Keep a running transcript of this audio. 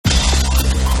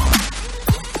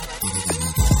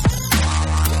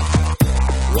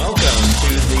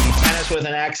with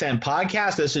an Accent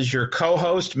podcast. This is your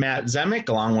co-host, Matt Zemek,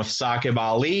 along with Saqib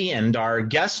Ali. And our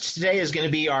guest today is going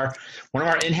to be one of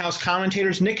our in-house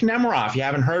commentators, Nick Nemeroff. You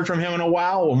haven't heard from him in a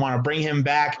while. We want to bring him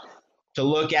back to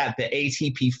look at the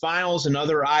ATP Finals and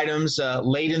other items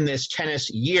late in this tennis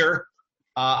year.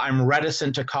 I'm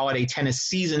reticent to call it a tennis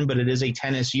season, but it is a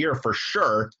tennis year for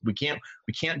sure. We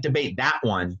can't debate that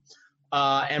one.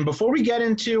 And before we get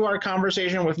into our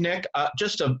conversation with Nick,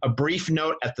 just a brief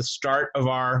note at the start of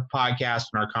our podcast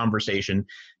and our conversation,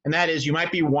 and that is you might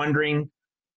be wondering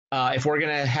if we're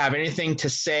going to have anything to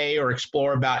say or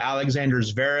explore about Alexander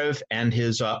Zverev and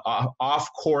his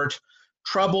off-court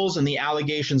troubles and the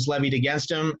allegations levied against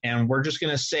him. And we're just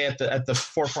going to say at the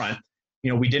forefront,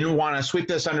 we didn't want to sweep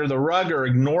this under the rug or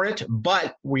ignore it,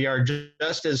 but we are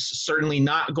just as certainly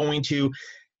not going to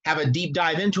have a deep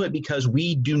dive into it because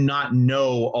we do not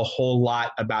know a whole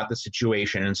lot about the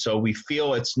situation. And so we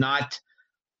feel it's not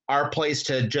our place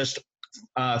to just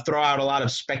throw out a lot of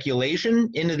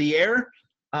speculation into the air.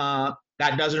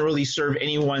 That doesn't really serve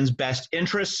anyone's best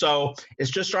interest. So it's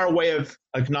just our way of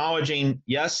acknowledging,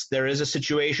 yes, there is a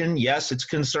situation. Yes, it's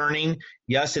concerning.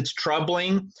 Yes, it's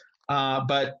troubling.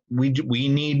 But we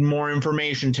need more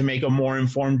information to make a more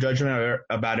informed judgment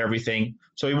about everything.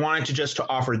 So we wanted to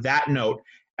offer that note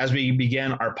as we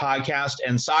begin our podcast.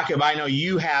 And Saqib, I know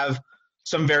you have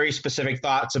some very specific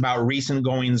thoughts about recent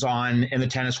goings-on in the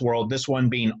tennis world, this one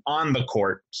being on the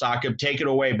court. Saqib, take it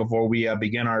away before we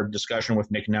begin our discussion with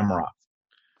Nick Nemeroff.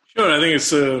 Sure, I think it's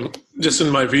just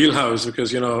in my wheelhouse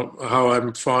because, how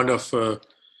I'm fond of,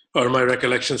 or my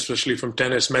recollection, especially from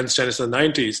tennis, men's tennis in the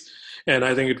 90s. And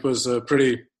I think it was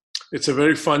it's a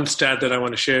very fun stat that I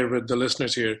want to share with the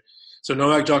listeners here. So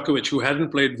Novak Djokovic, who hadn't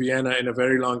played Vienna in a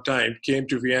very long time, came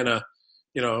to Vienna,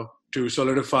 to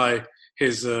solidify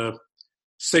his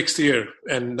sixth year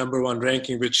and number one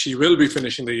ranking, which he will be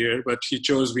finishing the year, but he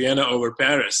chose Vienna over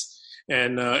Paris.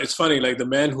 And it's funny, like the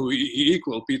man who he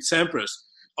equaled, Pete Sampras,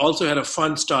 also had a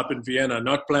fun stop in Vienna,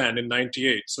 not planned, in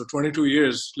 98. So 22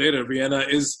 years later, Vienna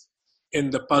is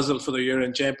in the puzzle for the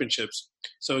year-end championships.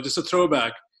 So just a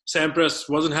throwback. Sampras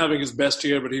wasn't having his best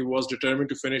year, but he was determined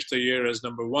to finish the year as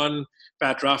number one.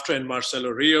 Pat Rafter and Marcelo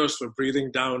Rios were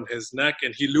breathing down his neck,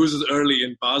 and he loses early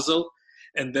in Basel.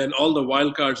 And then all the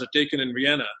wild cards are taken in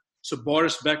Vienna. So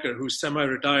Boris Becker, who's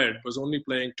semi-retired, was only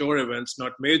playing tour events,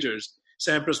 not majors.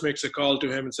 Sampras makes a call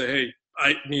to him and say, hey,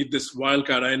 I need this wild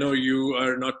card. I know you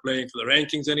are not playing for the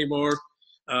rankings anymore.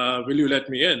 Will you let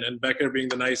me in? And Becker, being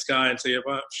the nice guy, and say,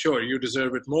 well, sure, you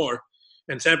deserve it more.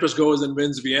 And Sampras goes and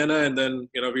wins Vienna, and then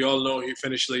we all know he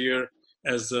finished the year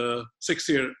as sixth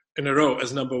year in a row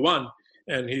as number one.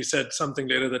 And he said something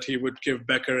later that he would give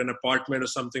Becker an apartment or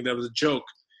something. That was a joke.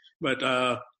 But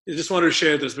I just wanted to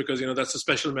share this because that's a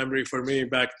special memory for me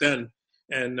back then.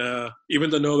 And even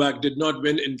though Novak did not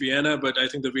win in Vienna, but I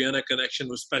think the Vienna connection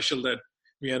was special. That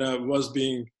Vienna was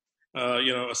being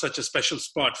such a special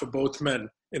spot for both men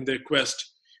in their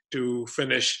quest to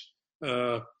finish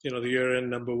the year-end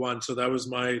number one. So that was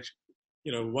my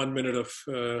 1 minute of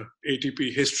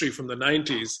ATP history from the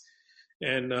 90s.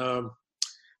 And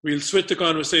we'll switch the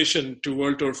conversation to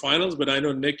World Tour Finals, but I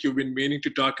know, Nick, you've been meaning to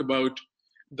talk about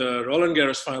the Roland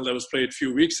Garros final that was played a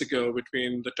few weeks ago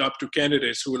between the top two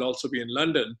candidates who will also be in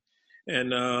London.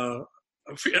 And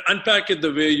unpack it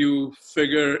the way you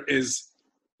figure is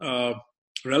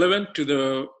relevant to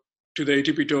the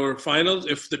ATP Tour Finals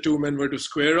if the two men were to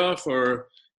square off, or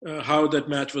how that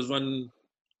match was won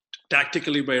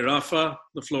tactically by Rafa.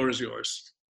 The floor is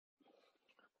yours.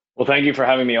 Well, thank you for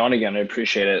having me on again. I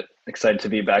appreciate it. Excited to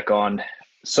be back on.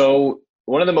 So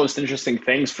one of the most interesting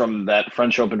things from that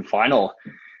French Open final,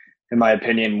 in my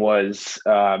opinion, was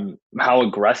how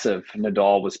aggressive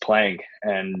Nadal was playing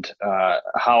and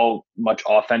how much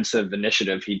offensive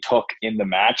initiative he took in the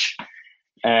match.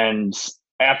 And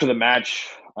after the match,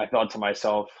 I thought to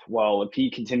myself, well, if he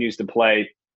continues to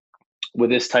play with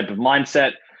this type of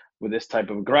mindset, with this type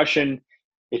of aggression,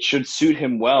 it should suit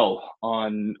him well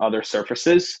on other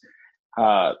surfaces.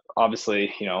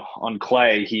 Obviously, on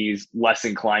clay, he's less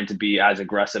inclined to be as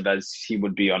aggressive as he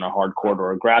would be on a hard court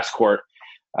or a grass court.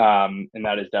 And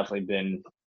that has definitely been,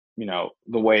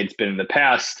 the way it's been in the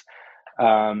past.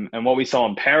 And what we saw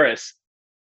in Paris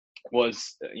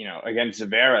was, against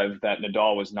Zverev, that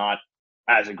Nadal was not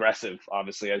as aggressive,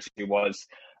 obviously, as he was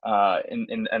in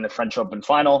the French Open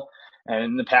final. And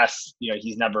in the past,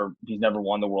 he's never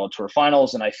won the World Tour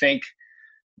Finals. And I think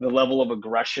the level of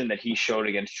aggression that he showed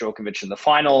against Djokovic in the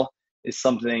final is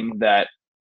something that,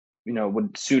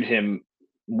 would suit him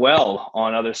well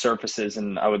on other surfaces.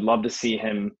 And I would love to see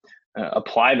him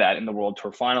apply that in the World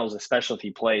Tour Finals, especially if he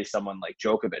plays someone like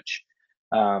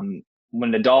Djokovic.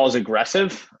 when Nadal is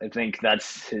aggressive, I think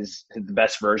that's the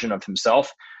best version of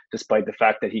himself, despite the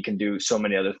fact that he can do so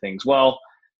many other things well.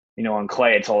 On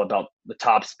clay, it's all about the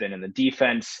topspin and the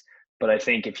defense. But I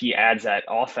think if he adds that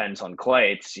offense on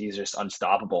clay, he's just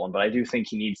unstoppable. But I do think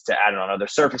he needs to add it on other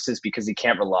surfaces because he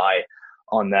can't rely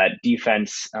on that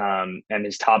defense and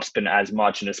his topspin as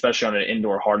much, and especially on an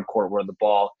indoor hard court where the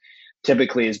ball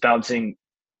typically is bouncing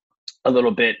a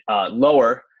little bit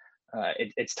lower.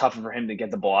 It's tougher for him to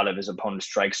get the ball out of his opponent's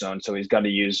strike zone. So he's got to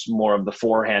use more of the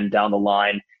forehand down the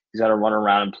line. He's got to run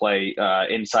around and play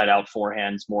inside-out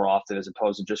forehands more often as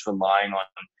opposed to just relying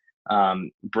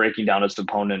on breaking down his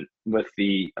opponent with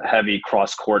the heavy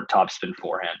cross-court topspin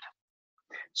forehand.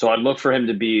 So I'd look for him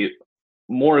to be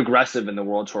more aggressive in the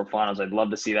World Tour Finals. I'd love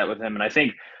to see that with him. And I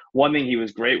think one thing he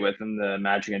was great with in the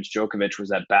match against Djokovic was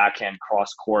that backhand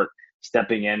cross-court,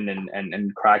 stepping in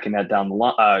and cracking that down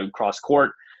the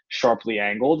cross-court, sharply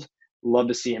angled. Love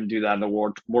to see him do that in the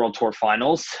World Tour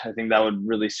Finals. I think that would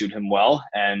really suit him well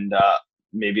and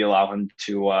maybe allow him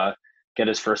to get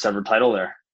his first ever title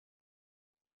there.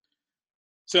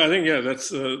 So I think,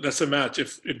 that's a match.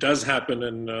 If it does happen,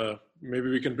 and maybe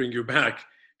we can bring you back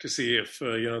to see if,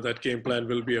 that game plan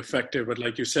will be effective. But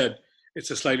like you said, it's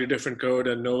a slightly different code,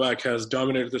 and Novak has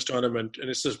dominated this tournament. And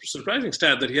it's a surprising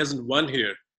stat that he hasn't won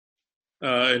here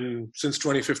since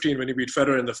 2015 when he beat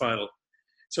Federer in the final.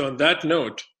 So on that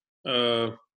note,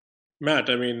 Matt,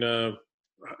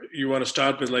 you want to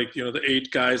start with the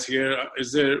 8 guys here.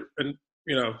 Is there,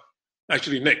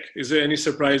 actually Nick, is there any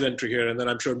surprise entry here? And then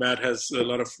I'm sure Matt has a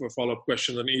lot of follow-up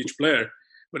questions on each player.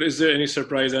 But is there any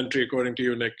surprise entry according to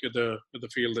you, Nick, at the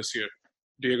field this year?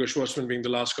 Diego Schwartzman being the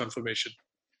last confirmation.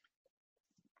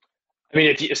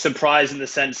 If you surprised in the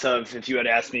sense of if you had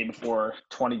asked me before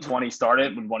 2020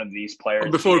 started, would one of these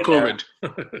players before COVID,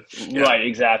 yeah. Right?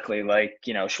 Exactly.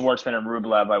 Schwartzman and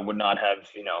Rublev, I would not have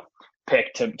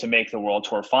picked to make the World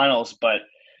Tour Finals. But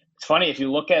it's funny if you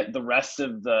look at the rest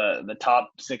of the top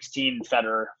 16.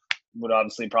 Federer would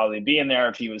obviously probably be in there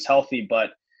if he was healthy.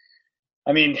 But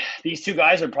these two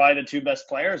guys are probably the two best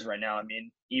players right now.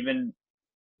 Even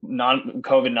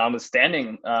non-COVID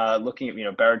notwithstanding, looking at,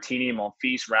 Berrettini,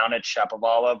 Monfils, Raonic,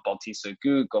 Shapovalov, Bautista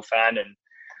Agut, Goffin, and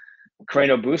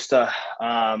Carreno Busta.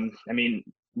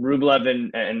 Rublev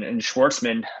and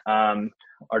Schwartzman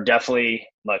are definitely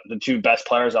the two best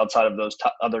players outside of those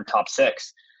other top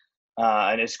 6.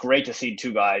 And it's great to see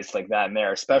two guys like that in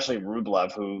there, especially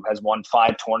Rublev, who has won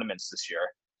 5 tournaments this year.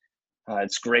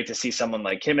 It's great to see someone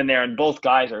like him in there. And both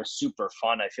guys are super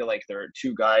fun. I feel like they're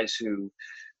two guys who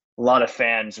a lot of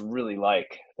fans really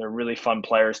like. They're really fun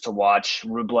players to watch.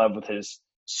 Rublev with his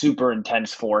super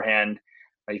intense forehand.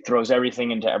 He throws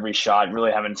everything into every shot.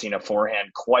 Really haven't seen a forehand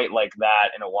quite like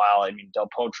that in a while. Del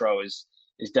Potro is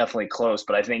definitely close,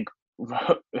 but I think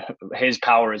his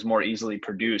power is more easily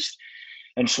produced.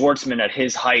 And Schwartzman at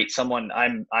his height,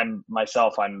 I'm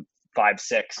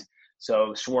 5'6".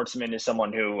 So Schwartzman is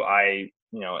someone who I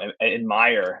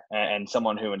admire and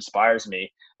someone who inspires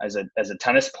me as a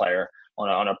tennis player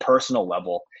on a personal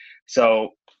level. So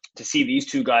to see these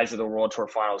two guys at the World Tour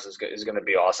Finals is going to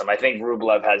be awesome. I think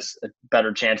Rublev has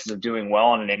better chances of doing well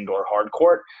on an indoor hard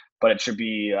court, but it should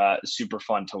be super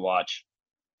fun to watch.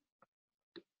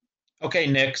 Okay,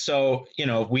 Nick. So,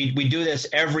 we do this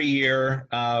every year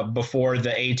before the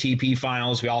ATP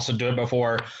Finals. We also do it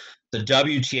before the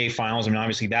WTA Finals.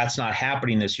 Obviously that's not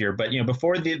happening this year, but,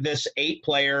 before this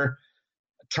 8-player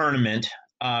tournament,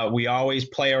 we always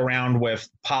play around with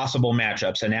possible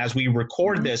matchups. And as we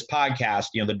record this podcast,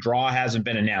 the draw hasn't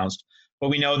been announced, but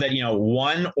we know that,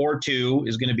 1 or 2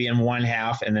 is going to be in one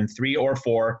half, and then 3 or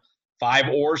 4, 5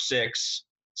 or 6,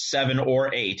 7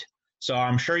 or 8. So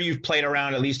I'm sure you've played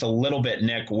around at least a little bit,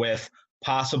 Nick, with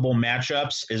possible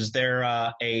matchups. Is there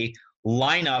a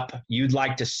lineup you'd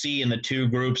like to see in the two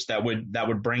groups that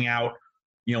would bring out,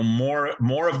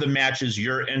 more of the matches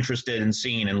you're interested in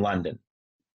seeing in London?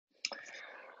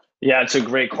 Yeah, it's a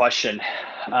great question.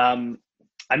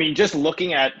 Just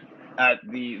looking at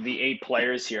the 8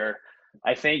 players here,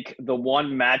 I think the one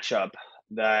matchup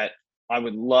that I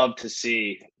would love to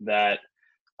see that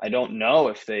I don't know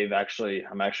if they've actually,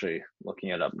 I'm actually looking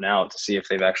it up now to see if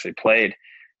they've actually played,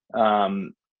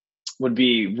 would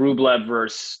be Rublev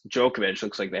versus Djokovic.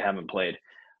 Looks like they haven't played.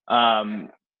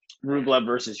 Rublev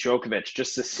versus Djokovic,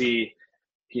 just to see,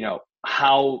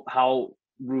 how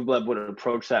Rublev would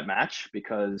approach that match,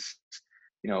 because,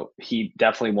 he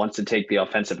definitely wants to take the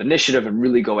offensive initiative and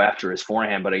really go after his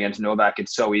forehand. But against Novak,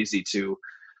 it's so easy to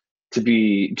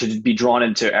be drawn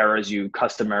into errors you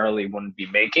customarily wouldn't be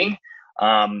making.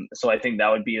 So I think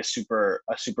that would be a super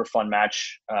fun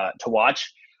match to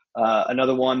watch.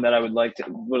 Another one that I would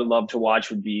love to watch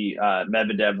would be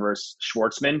Medvedev versus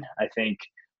Schwartzman. I think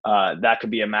that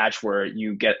could be a match where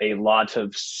you get a lot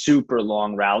of super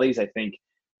long rallies. I think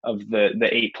of the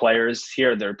 8 players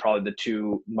here, they're probably the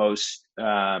two most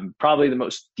probably the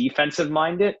most defensive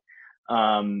minded,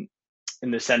 in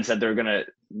the sense that they're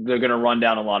gonna run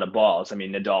down a lot of balls. I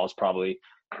mean, Nadal is probably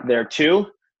there too,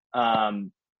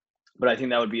 but I think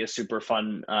that would be a super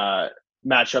fun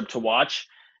matchup to watch.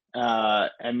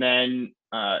 And then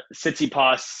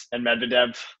Tsitsipas and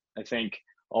Medvedev, I think,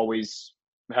 always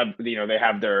have, they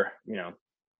have their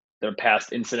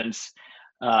past incidents.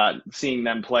 Seeing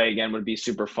them play again would be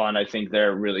super fun. I think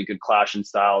they're really good clashing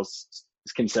styles,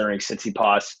 considering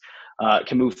Tsitsipas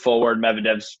can move forward.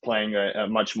 Medvedev's playing a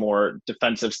much more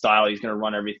defensive style. He's going to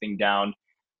run everything down.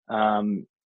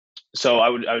 So I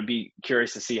would be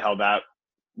curious to see how that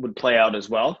would play out as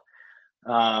well.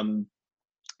 And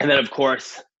then, of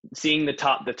course, seeing the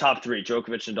top 3,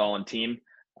 Djokovic, Nadal, and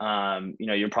Thiem,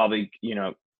 you're probably,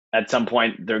 at some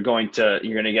point you're going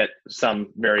to get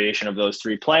some variation of those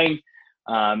 3 playing.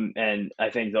 And I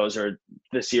think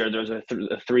this year, those are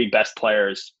the 3 best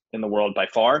players in the world by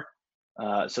far.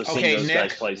 So seeing those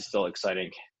guys play is still exciting.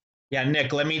 Yeah,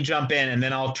 Nick, let me jump in, and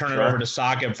then I'll turn it over to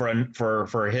Saqib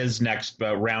for his next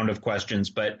round of questions.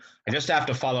 But I just have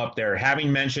to follow up there.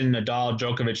 Having mentioned Nadal,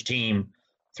 Djokovic, Thiem,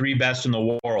 3 best in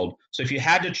the world. So if you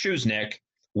had to choose, Nick,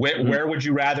 where would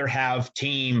you rather have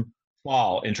Thiem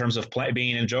fall in terms of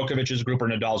being in Djokovic's group or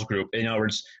Nadal's group? In other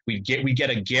words, we get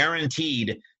a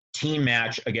guaranteed team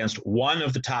match against one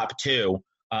of the top 2.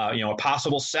 A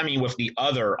possible semi with the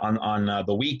other on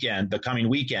the coming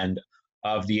weekend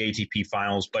of the ATP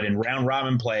Finals. But in round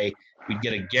robin play, we'd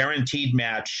get a guaranteed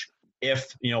match if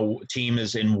team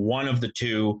is in one of the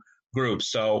 2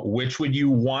 groups. So which would you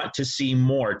want to see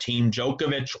more, Team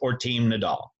Djokovic or Team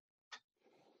Nadal?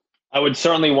 I would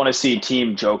certainly want to see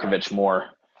Team Djokovic more.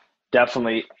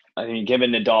 Definitely. I mean,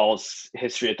 given Nadal's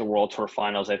history at the World Tour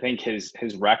Finals, I think his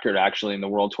record actually in the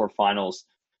World Tour Finals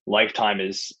lifetime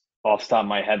is, off the top of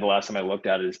my head, the last time I looked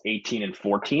at it, is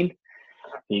 18-14.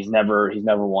 He's never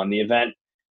won the event,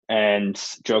 and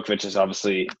Djokovic has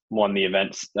obviously won the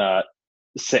event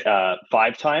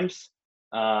 5 times.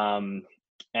 And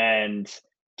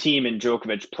Thiem and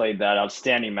Djokovic played that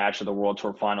outstanding match of the World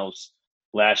Tour Finals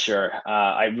last year.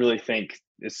 I really think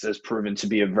this has proven to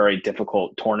be a very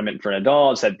difficult tournament for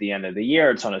Nadal. It's at the end of the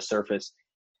year. It's on a surface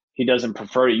he doesn't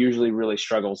prefer. He usually really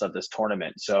struggles at this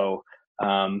tournament. So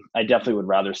I definitely would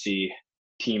rather see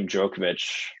Team Djokovic.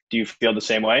 Do you feel the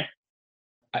same way?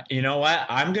 You know what?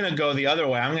 I'm going to go the other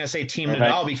way. I'm going to say Team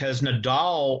Nadal, because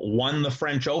Nadal won the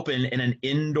French Open in an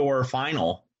indoor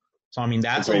final. So, I mean,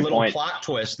 that's a little plot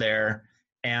twist there.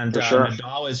 And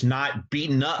Nadal is not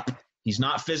beaten up. He's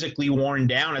not physically worn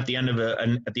down at the end of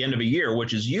a year,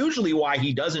 which is usually why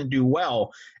he doesn't do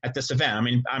well at this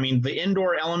event. I mean, the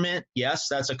indoor element, yes,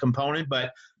 that's a component,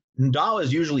 but Nadal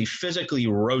is usually physically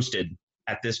roasted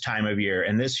at this time of year,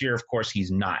 and this year, of course,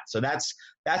 he's not. So that's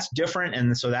different,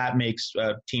 and so that makes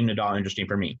Team Nadal interesting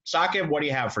for me. Saqib, what do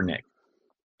you have for Nick?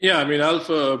 Yeah, I mean,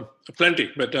 I'll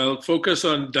plenty, but I'll focus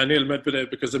on Daniil Medvedev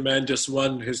because the man just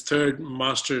won his 3rd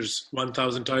Masters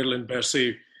 1000 title in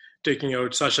Bercy, taking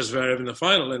out Sasha Zverev in the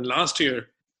final. And last year,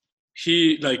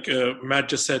 he, like Matt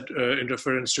just said in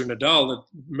reference to Nadal, that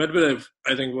Medvedev,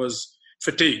 I think, was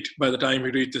fatigued by the time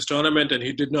he reached this tournament, and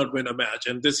he did not win a match.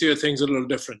 And this year, things are a little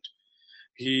different.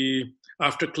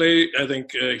 After clay, I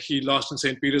think he lost in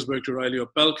St. Petersburg to Riley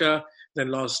Opelka, then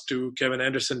lost to Kevin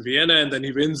Anderson, Vienna, and then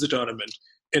he wins the tournament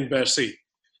in Bercy.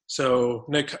 So,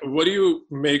 Nick, what do you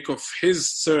make of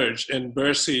his surge in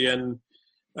Bercy? And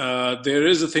there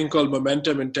is a thing called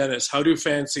momentum in tennis. How do you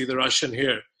fancy the Russian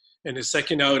here in his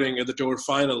second outing at the Tour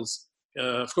Finals?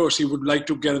 Of course, he would like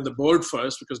to get on the board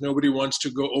first because nobody wants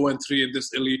to go 0-3 in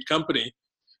this elite company.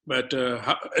 But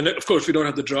and of course, we don't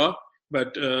have the draw.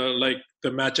 But like the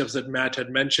matchups that Matt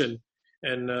had mentioned,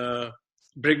 and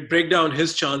break down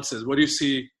his chances. What do you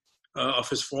see of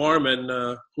his form, and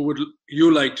who would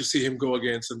you like to see him go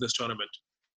against in this tournament?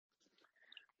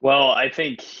 Well, I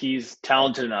think he's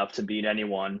talented enough to beat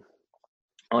anyone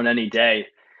on any day.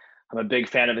 I'm a big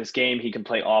fan of his game. He can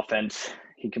play offense.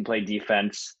 He can play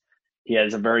defense. He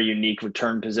has a very unique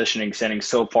return positioning, standing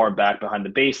so far back behind the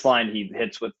baseline. He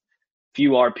hits with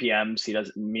few RPMs.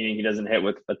 Meaning he doesn't hit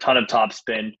with a ton of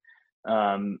topspin.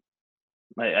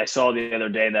 I saw the other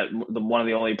day that one of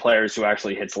the only players who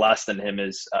actually hits less than him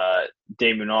is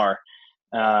De Minaur,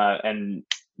 and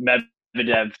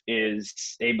Medvedev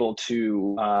is able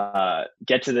to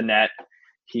get to the net.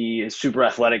 He is super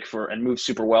athletic and moves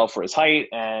super well for his height,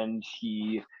 and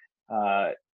he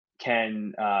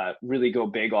can really go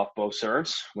big off both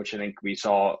serves, which I think we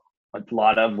saw a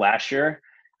lot of last year,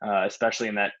 especially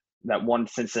in that one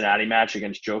Cincinnati match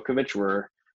against Djokovic where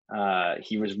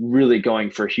he was really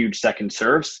going for huge second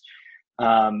serves.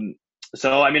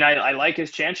 So, I mean, I like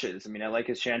his chances. I like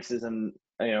his chances. And,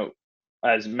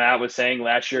 as Matt was saying,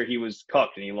 last year he was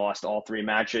cooked and he lost all 3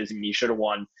 matches. He should have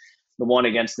won the one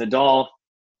against Nadal,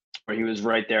 where he was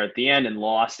right there at the end and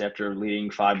lost after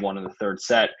leading 5-1 in the third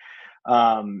set.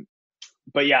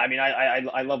 But yeah,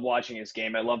 I love watching his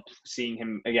game. I love seeing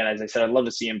him, again, as I said, I'd love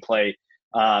to see him play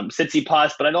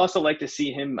Tsitsipas, but I'd also like to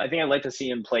see him, I'd like to see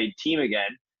him play team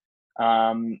again,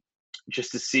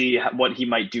 just to see what he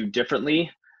might do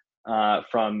differently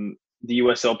from the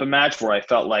US Open match, where I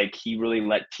felt like he really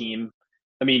let team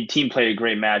played a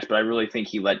great match, but I really think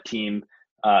he let team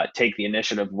take the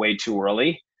initiative way too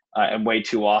early and way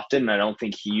too often. And I don't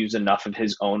think he used enough of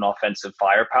his own offensive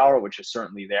firepower, which is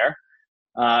certainly there.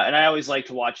 And I always like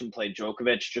to watch him play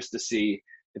Djokovic just to see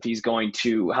if he's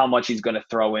how much he's going to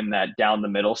throw in that down the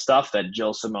middle stuff that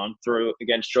Gilles Simon threw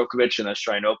against Djokovic in the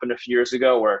Australian Open a few years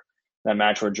ago, where that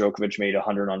match where Djokovic made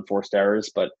 100 unforced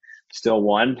errors, but still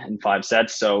won in 5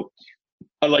 sets. So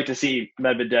I'd like to see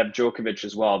Medvedev Djokovic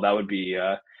as well. That'd be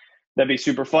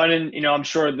super fun. And, I'm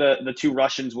sure the 2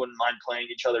 Russians wouldn't mind playing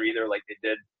each other either, like they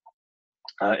did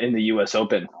in the US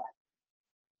Open.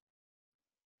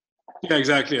 Yeah,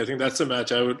 exactly. I think that's a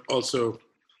match I would also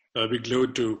be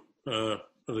glued to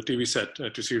on the TV set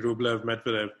to see Rublev,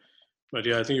 Medvedev. But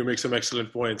yeah, I think you make some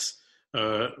excellent points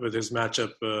with his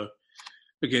matchup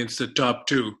against the top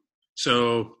 2.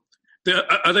 So the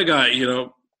other guy,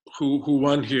 who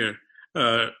won here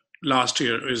last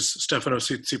year is Stefanos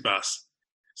Tsitsipas.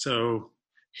 So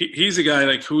he's a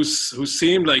guy who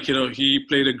seemed like, he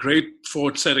played a great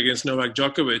 4th set against Novak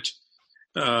Djokovic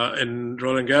in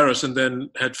Roland Garros, and then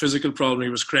had physical problem. He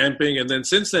was cramping, and then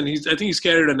since then I think he's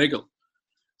carried a niggle.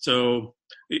 So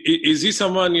is he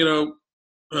someone, a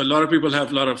lot of people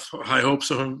have a lot of high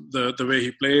hopes of him, the way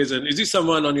he plays, and is he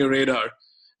someone on your radar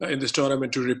in this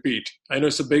tournament to repeat? I know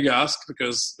it's a big ask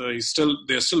because they're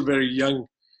still very young,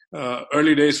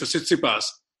 early days for Tsitsipas.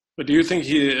 But do you think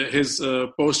his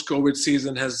post-COVID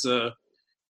season has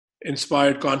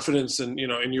inspired confidence in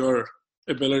your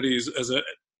abilities as a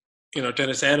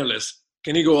tennis analyst?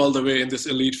 Can he go all the way in this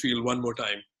elite field one more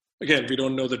time? Again, we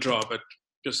don't know the draw, but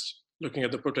just looking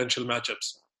at the potential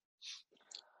matchups.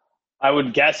 I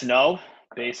would guess no,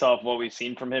 based off what we've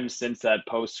seen from him since that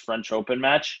post-French Open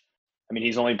match.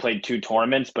 He's only played 2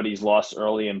 tournaments, but he's lost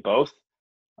early in both.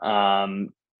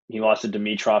 He lost to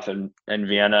Dimitrov in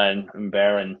Vienna and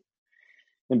Humbert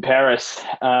in Paris.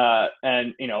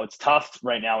 And, it's tough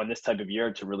right now in this type of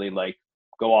year to really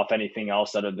go off anything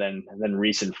else other than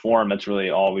recent form. That's really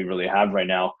all we really have right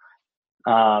now.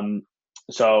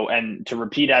 So, and to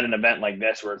repeat at an event like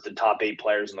this, where it's the top 8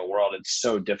 players in the world, it's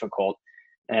so difficult.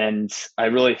 And I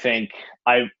really think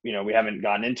we haven't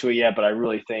gotten into it yet, but I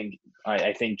really think,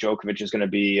 I think Djokovic is going to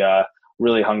be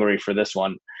really hungry for this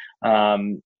one.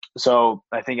 So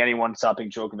I think anyone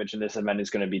stopping Djokovic in this event is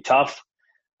going to be tough.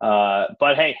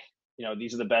 But hey,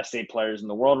 these are the best 8 players in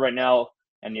the world right now.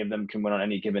 Any of them can win on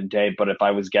any given day. But if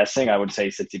I was guessing, I would say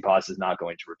Tsitsipas is not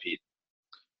going to repeat.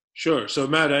 Sure. So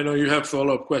Matt, I know you have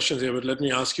follow-up questions here, but let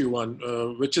me ask you one.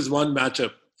 Which is one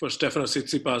matchup for Stefanos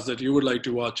Tsitsipas that you would like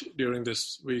to watch during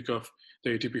this week of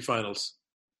the ATP Finals?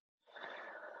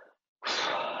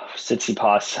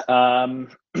 Tsitsipas.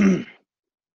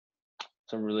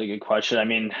 It's a really good question. I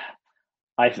mean,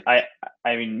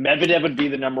 Medvedev would be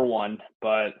the number 1,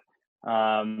 but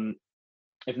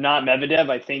if not Medvedev,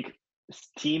 I think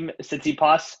Team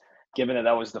Tsitsipas, given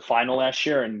that was the final last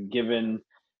year, and given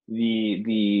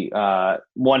the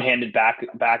one-handed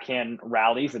backhand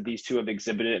rallies that these 2 have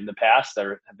exhibited in the past that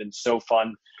have been so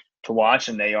fun to watch,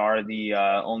 and they are the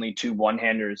only 2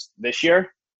 one-handers this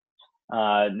year.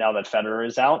 Now that Federer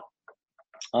is out,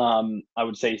 I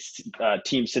would say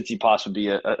Team Tsitsipas would be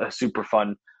a super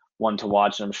fun one to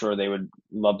watch, and I'm sure they would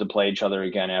love to play each other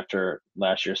again after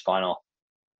last year's final.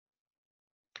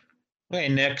 Okay,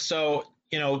 Nick. So,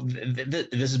 this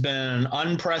has been an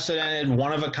unprecedented,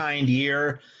 one-of-a-kind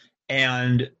year,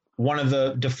 and one of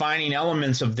the defining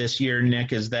elements of this year,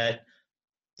 Nick, is that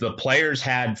the players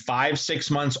had 5-6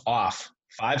 months off,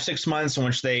 5-6 months in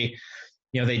which they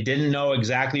didn't know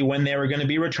exactly when they were going to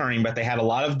be returning, but they had a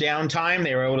lot of downtime.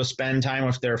 They were able to spend time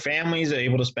with their families. They were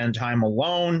able to spend time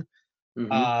alone.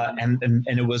 And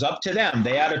it was up to them.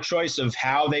 They had a choice of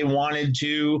how they wanted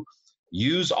to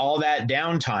use all that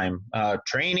downtime,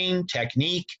 training,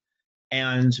 technique.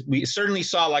 And we certainly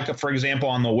saw, for example,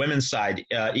 on the women's side,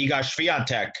 Iga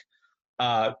Swiatek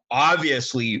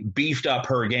obviously beefed up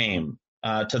her game.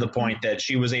 to the point that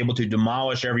she was able to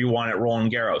demolish everyone at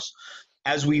Roland Garros.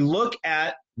 As we look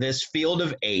at this field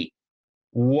of 8,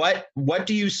 what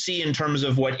do you see in terms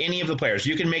of what any of the players?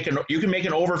 You can make an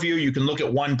overview. You can look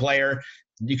at one player.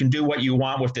 You can do what you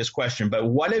want with this question. But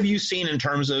what have you seen in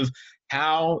terms of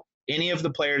how any of the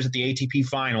players at the ATP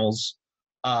Finals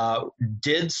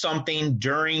did something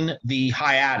during the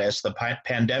hiatus, the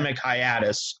pandemic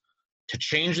hiatus, to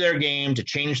change their game, to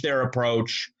change their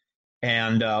approach,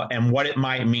 and what it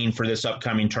might mean for this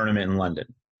upcoming tournament in London?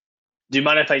 Do you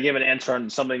mind if I give an answer on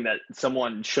something that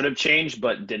someone should have changed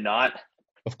but did not?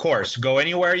 Of course. Go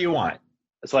anywhere you want.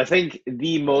 So I think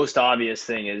the most obvious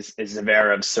thing is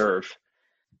Zverev's serve.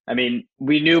 I mean,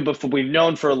 we've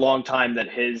known for a long time that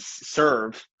his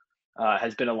serve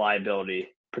has been a liability,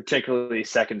 particularly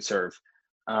second serve.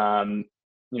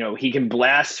 He can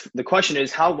blast. The question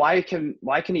is why can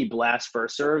he blast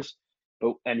first serves,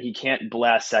 and he can't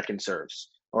blast second serves,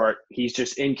 or he's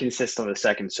just inconsistent with the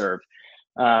second serve.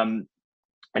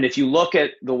 And if you look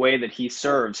at the way that he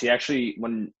serves, he actually,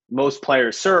 when most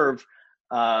players serve,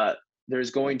 there's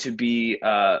going to be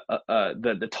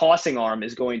the tossing arm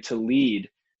is going to lead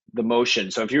the motion.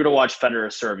 So if you were to watch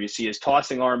Federer serve, you see his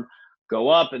tossing arm go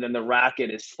up, and then the racket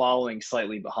is following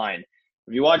slightly behind.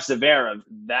 If you watch Zverev,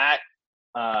 that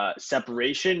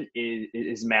separation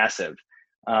is massive,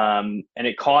 and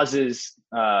it causes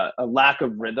a lack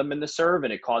of rhythm in the serve,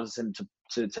 and it causes him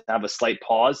to have a slight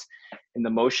pause in the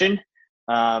motion.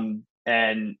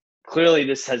 And clearly,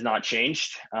 this has not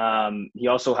changed. He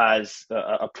also has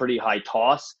a pretty high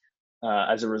toss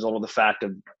as a result of the fact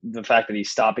that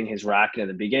he's stopping his racket in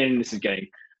the beginning. This is getting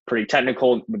pretty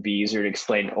technical. It would be easier to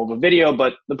explain over video,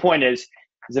 but the point is,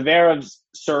 Zverev's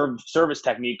service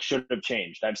technique should have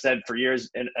changed. I've said for years,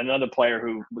 and another player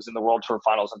who was in the World Tour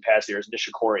Finals in past years,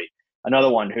 Nishikori, another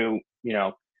one who,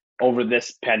 over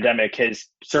this pandemic, his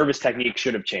service technique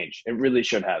should have changed. It really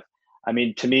should have. I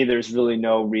mean, to me, there's really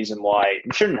no reason why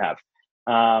it shouldn't have,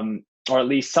 or at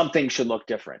least something should look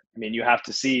different. I mean, you have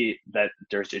to see that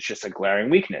it's just a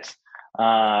glaring weakness,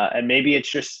 and maybe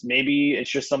it's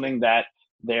just something that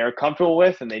they're comfortable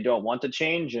with and they don't want to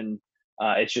change, and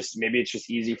it's just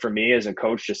easy for me as a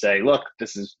coach to say, look,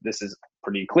 this is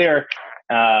pretty clear,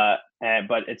 but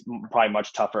it's probably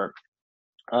much tougher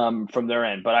from their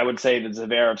end. But I would say that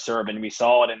Zverev serve, and we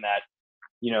saw it in that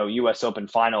U.S. Open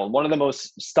final. One of the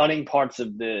most stunning parts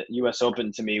of the U.S.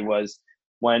 Open to me was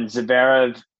when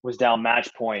Zverev was down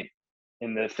match point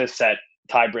in the 5th set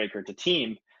tiebreaker to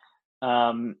Thiem,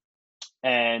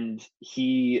 and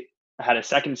he had a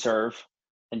second serve,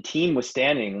 and Thiem was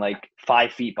standing like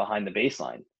 5 feet behind the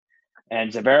baseline,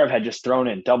 and Zverev had just thrown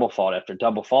in double fault after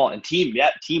double fault, and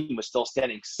Thiem was still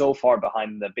standing so far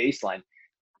behind the baseline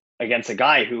against a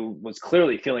guy who was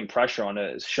clearly feeling pressure on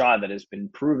a shot that has been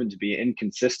proven to be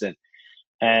inconsistent.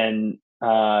 And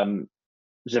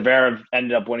Zverev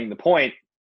ended up winning the point.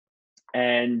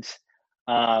 And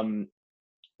to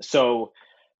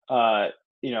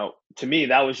me,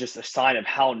 that was just a sign of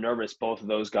how nervous both of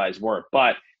those guys were.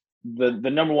 But the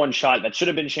number one shot that should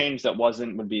have been changed that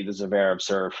wasn't would be the Zverev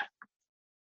serve.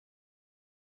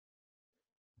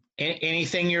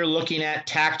 Anything you're looking at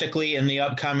tactically in the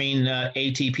upcoming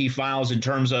ATP Finals in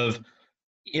terms of,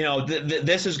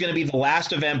 this is going to be the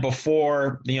last event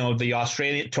before, the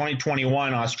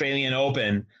 2021 Australian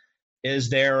Open. Is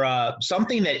there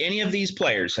something that any of these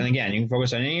players, and again, you can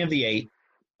focus on any of the 8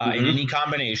 in any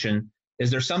combination, is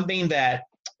there something that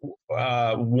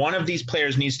one of these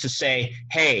players needs to say,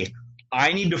 hey,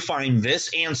 I need to find this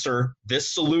answer, this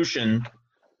solution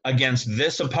against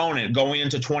this opponent going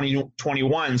into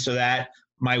 2021 so that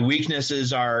my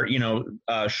weaknesses are,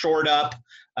 shored up,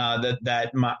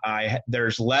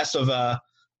 there's less of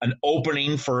an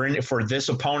opening for this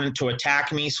opponent to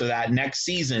attack me, so that next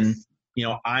season,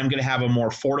 I'm going to have a more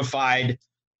fortified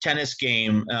tennis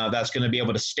game that's going to be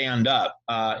able to stand up.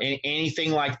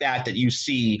 Anything like that you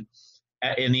see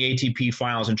in the ATP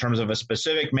Finals in terms of a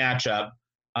specific matchup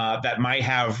that might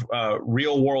have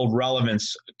real-world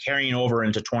relevance carrying over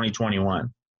into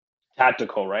 2021.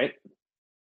 Tactical, right?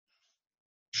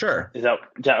 Sure. Is that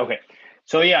okay?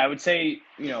 So, yeah, I would say,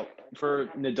 for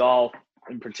Nadal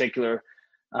in particular,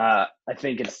 I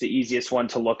think it's the easiest one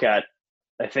to look at.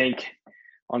 I think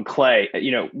on clay,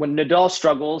 when Nadal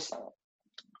struggles,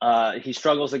 he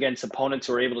struggles against opponents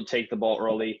who are able to take the ball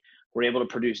early, who are able to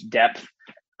produce depth,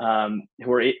 who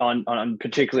are on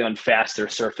particularly on faster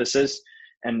surfaces,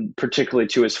 and particularly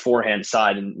to his forehand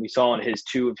side. And we saw in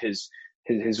two of his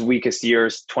weakest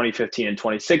years, 2015 and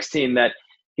 2016, that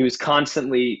he was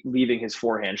constantly leaving his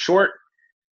forehand short.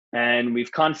 And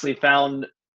we've constantly found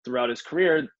throughout his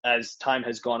career, as time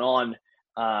has gone on,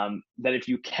 that if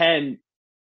you can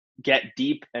get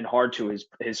deep and hard to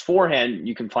his forehand,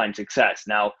 you can find success.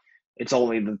 Now, it's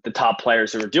only the top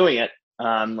players who are doing it,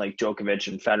 like Djokovic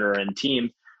and Federer and team.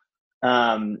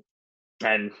 And,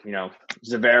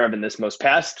 Zverev in this most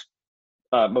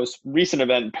recent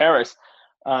event in Paris.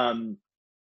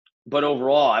 But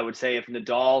overall, I would say if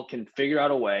Nadal can figure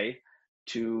out a way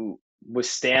to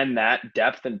withstand that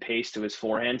depth and pace to his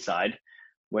forehand side,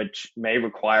 which may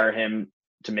require him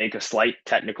to make a slight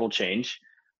technical change.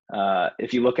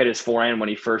 If you look at his forehand when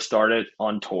he first started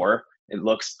on tour, it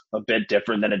looks a bit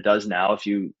different than it does now.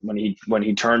 When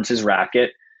he turns his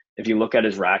racket, if you look at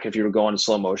his racket, if you were going in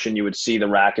slow motion, you would see the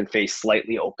racket face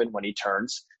slightly open when he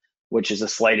turns, which is a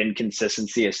slight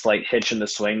inconsistency, a slight hitch in the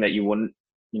swing that you wouldn't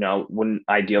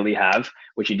ideally have,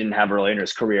 which he didn't have early in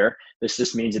his career. This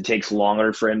just means it takes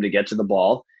longer for him to get to the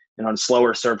ball. And on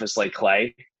slower surface like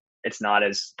clay, it's not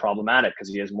as problematic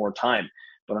because he has more time.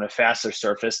 But on a faster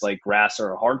surface like grass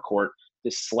or a hard court,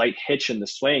 this slight hitch in the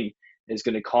swing is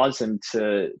going to cause him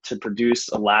to produce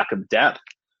a lack of depth,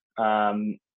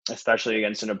 especially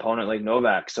against an opponent like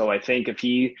Novak. So I think if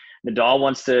Nadal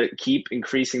wants to keep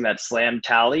increasing that slam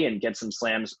tally and get some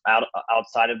slams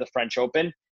outside of the French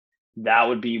Open, that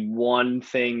would be one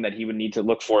thing that he would need to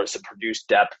look for, is to produce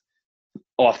depth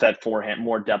off that forehand,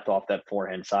 more depth off that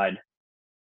forehand side.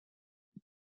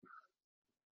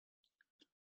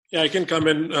 Yeah, I can come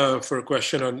in for a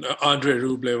question on Andre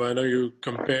Rublev. I know you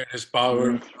compared his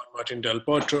power with Martin Del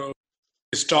Potro.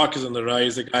 His stock is on the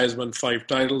rise. The guy's won 5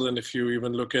 titles. And if you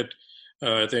even look at,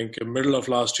 I think, middle of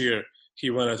last year, he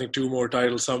won, I think, 2 more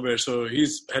titles somewhere. So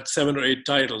he's had 7 or 8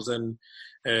 titles, and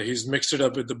he's mixed it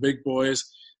up with the big boys.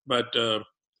 But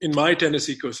in my tennis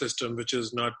ecosystem, which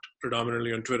is not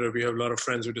predominantly on Twitter, we have a lot of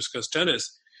friends who discuss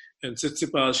tennis. And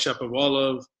Tsitsipas,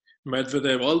 Shapovalov,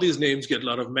 Medvedev, all these names get a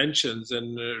lot of mentions,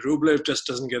 and Rublev just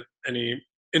doesn't get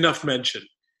enough mention.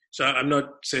 So I'm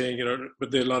not saying,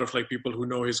 but there are a lot of people who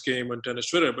know his game on tennis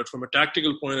Twitter. But from a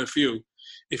tactical point of view,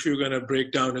 if you're going to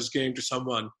break down his game to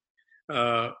someone,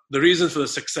 the reasons for the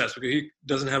success, because he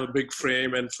doesn't have a big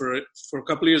frame, and for a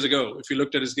couple of years ago, if you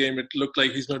looked at his game, it looked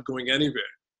like he's not going anywhere.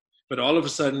 But all of a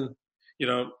sudden,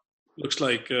 looks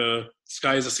like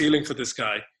sky's the ceiling for this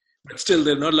guy. But still,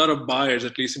 there are not a lot of buyers,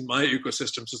 at least in my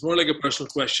ecosystem. So it's more like a personal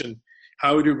question.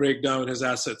 How would you break down his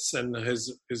assets and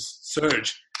his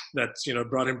surge that's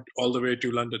brought him all the way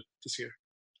to London this year?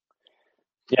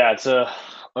 Yeah, it's a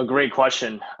great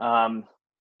question.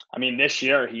 This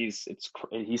year he's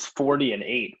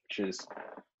 40-8, which is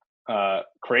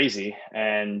crazy,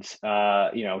 and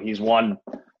he's won.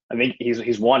 I think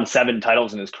he's won 7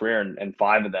 titles in his career, and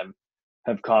 5 of them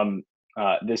have come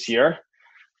this year.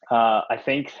 I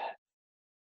think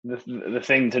the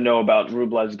thing to know about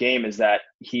Rublev's game is that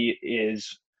he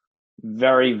is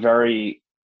very, very,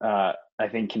 I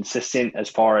think, consistent as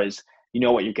far as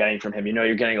what you're getting from him.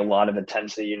 You're getting a lot of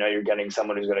intensity. You're getting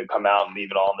someone who's going to come out and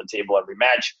leave it all on the table every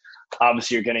match.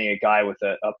 Obviously, you're getting a guy with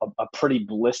a pretty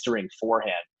blistering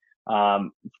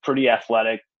forehand, pretty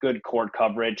athletic, good court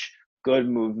coverage, good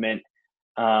movement.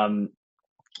 I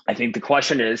think the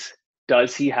question is,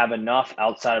 does he have enough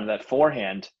outside of that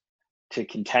forehand to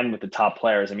contend with the top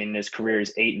players? In his career,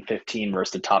 he's 8-15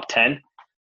 versus the top 10.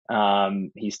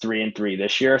 He's 3-3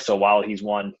 this year. So while he's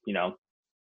won,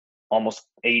 almost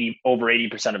over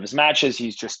 80% of his matches,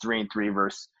 he's just 3-3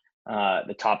 versus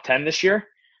the top 10 this year.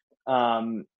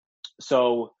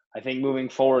 So I think moving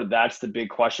forward, that's the big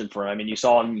question for him. You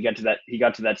saw him get to that. He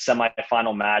got to that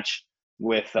semifinal match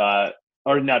with,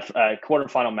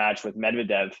 quarterfinal match with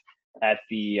Medvedev at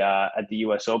the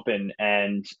U.S. Open,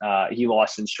 and he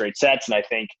lost in straight sets. And I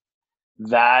think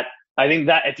that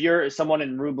if you're someone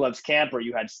in Rublev's camp, or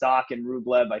you had stock in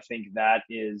Rublev, I think that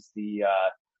is the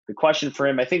question for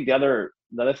him. I think the other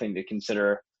thing to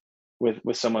consider with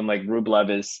someone like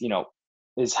Rublev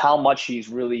is how much he's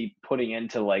really putting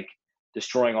into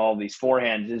destroying all of these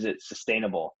forehands. Is it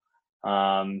sustainable?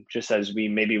 Just as we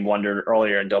maybe wondered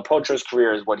earlier in Del Potro's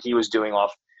career, is what he was doing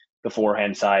off the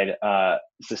forehand side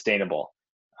sustainable?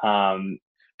 And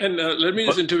let me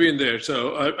just intervene there.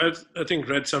 So I think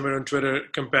read somewhere on Twitter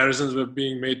comparisons were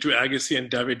being made to Agassi and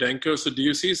Davydenko. So do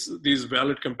you see these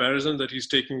valid comparisons that he's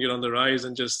taking it on the rise,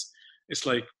 and just it's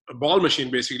like a ball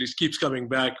machine basically, it keeps coming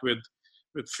back with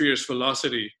fierce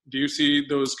velocity? Do you see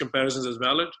those comparisons as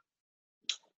valid?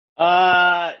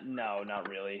 No, not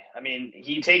really.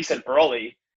 He takes it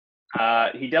early.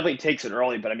 He definitely takes it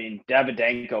early, but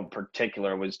Davydenko in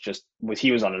particular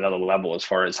he was on another level as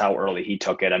far as how early he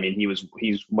took it.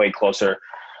 He's way closer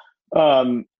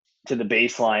to the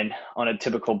baseline on a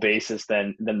typical basis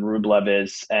than Rublev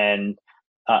is, and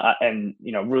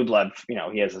Rublev,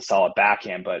 he has a solid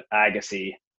backhand, but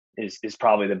Agassi is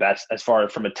probably the best as far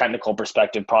as from a technical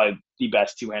perspective, probably the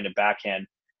best two-handed backhand.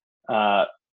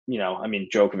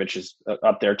 Djokovic is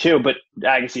up there too, but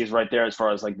Agassi is right there as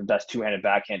far as like the best two-handed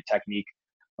backhand technique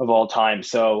of all time.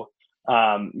 So,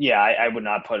 I would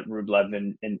not put Rublev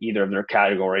in either of their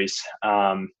categories.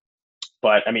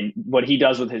 But I mean, what he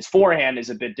does with his forehand is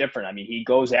a bit different. I mean, he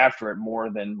goes after it more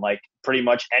than like pretty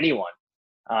much anyone.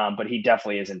 But he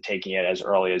definitely isn't taking it as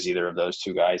early as either of those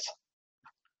two guys.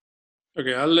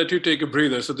 Okay, I'll let you take a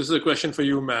breather. So this is a question for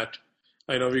you, Matt.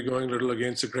 I know we're going a little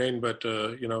against the grain, but,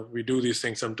 we do these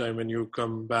things sometime when you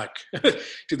come back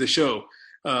to the show.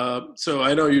 So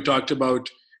I know you talked about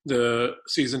the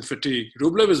season fatigue.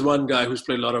 Rublev is one guy who's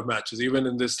played a lot of matches, even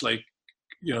in this,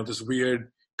 this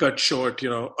weird, cut short,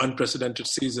 unprecedented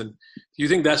season. Do you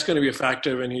think that's going to be a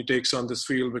factor when he takes on this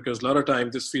field? Because a lot of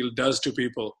times this field does to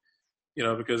people,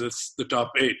 because it's the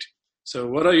top 8. So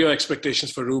what are your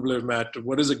expectations for Rublev, Matt?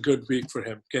 What is a good week for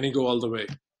him? Can he go all the way?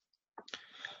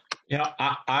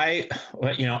 I'm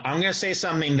going to say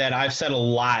something that I've said a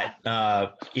lot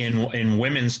in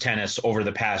women's tennis over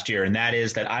the past year, and that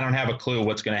is that I don't have a clue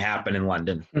what's going to happen in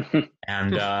London.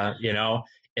 And,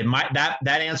 it might that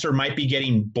answer might be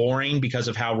getting boring because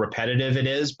of how repetitive it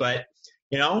is, but,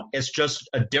 it's just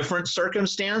a different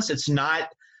circumstance. It's not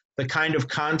the kind of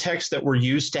context that we're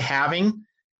used to having.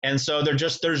 And so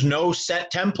there's no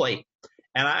set template.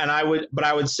 And I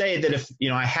would say that if,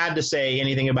 I had to say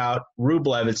anything about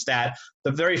Rublev, it's that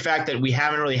the very fact that we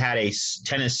haven't really had a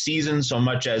tennis season so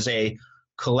much as a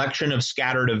collection of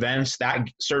scattered events, that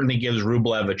certainly gives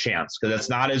Rublev a chance, because it's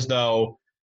not as though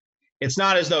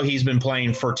he's been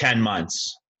playing for 10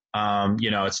 months.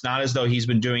 It's not as though he's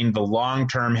been doing the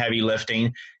long-term heavy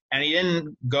lifting, and he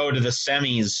didn't go to the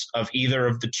semis of either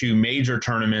of the two major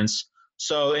tournaments.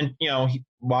 So,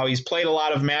 while he's played a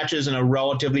lot of matches in a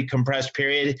relatively compressed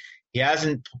period, he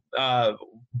hasn't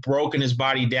broken his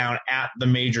body down at the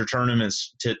major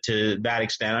tournaments to that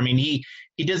extent. I mean, he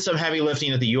did some heavy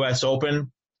lifting at the U.S.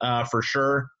 Open for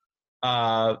sure.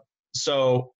 I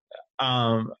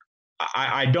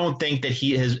don't think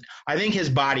that I think his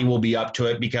body will be up to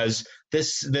it, because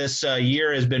this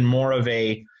year has been more of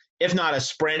a, if not a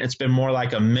sprint, it's been more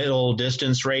like a middle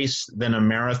distance race than a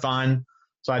marathon.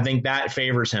 So I think that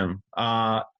favors him.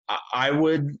 I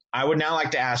would now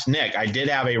like to ask Nick. I did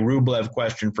have a Rublev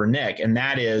question for Nick, and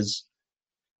that is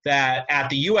that at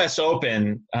the U.S.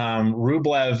 Open,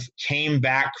 Rublev came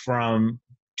back from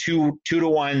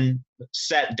 2-1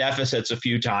 set deficits a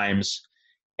few times,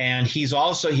 and he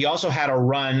also had a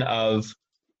run of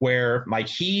where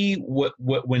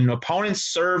when opponents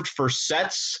served for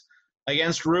sets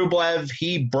against Rublev,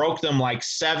 he broke them like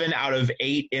 7 out of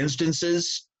 8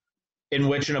 instances in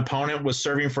which an opponent was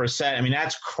serving for a set. I mean,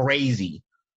 that's crazy.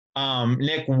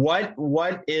 Nick, what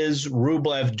is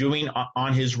Rublev doing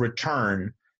on his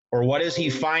return, or what is he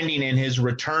finding in his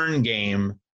return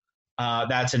game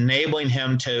that's enabling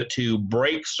him to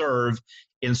break serve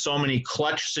in so many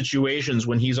clutch situations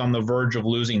when he's on the verge of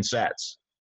losing sets?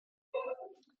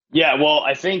 Yeah, well,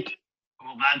 I think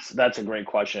that's a great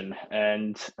question,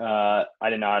 and I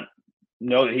did not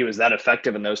know that he was that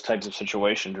effective in those types of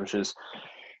situations, which is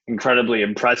incredibly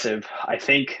impressive. I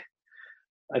think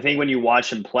when you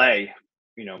watch him play,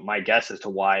 my guess as to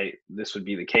why this would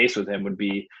be the case with him would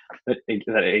be that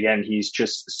again, he's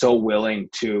just so willing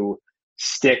to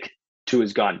stick to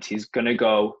his guns. He's going to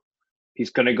go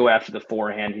after the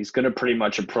forehand. He's going to pretty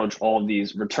much approach all of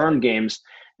these return games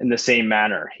in the same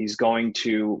manner. He's going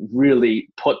to really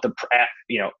put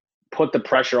the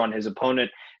pressure on his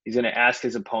opponent. He's going to ask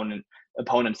his opponents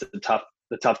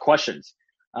the tough questions.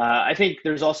 I think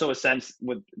there's also a sense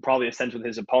with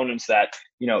his opponents that,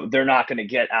 they're not going to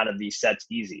get out of these sets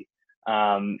easy,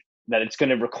 that it's going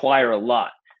to require a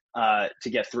lot to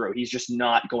get through. He's just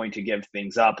not going to give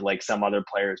things up like some other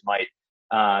players might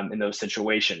in those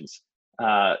situations.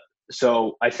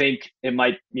 So I think it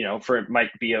might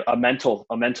be a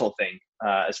mental thing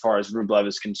as far as Rublev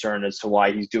is concerned, as to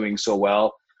why he's doing so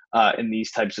well in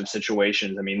these types of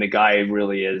situations. I mean, the guy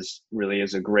really is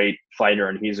a great fighter,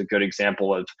 and he's a good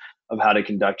example of how to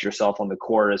conduct yourself on the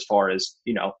court as far as,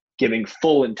 giving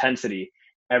full intensity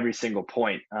every single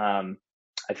point.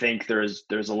 I think there's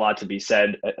a lot to be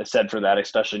said for that,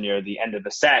 especially near the end of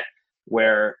the set,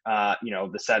 where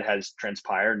the set has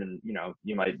transpired, and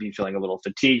you might be feeling a little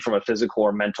fatigued from a physical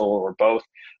or mental or both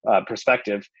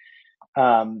perspective.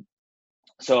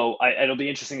 So it'll be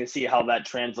interesting to see how that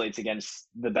translates against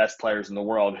the best players in the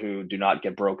world who do not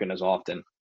get broken as often.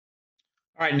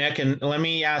 All right, Nick, and let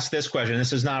me ask this question.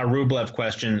 This is not a Rublev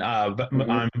question, but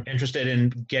I'm interested in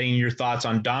getting your thoughts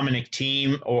on Dominic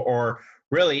Thiem or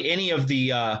really any of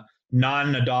the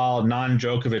non-Nadal,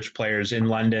 non-Djokovic players in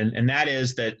London, and that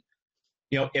is that,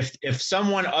 if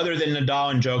someone other than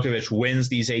Nadal and Djokovic wins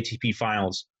these ATP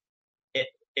finals,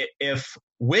 if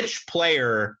which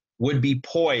player would be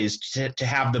poised to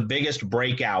have the biggest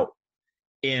breakout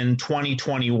in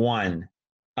 2021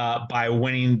 by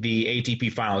winning the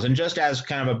ATP finals? And just as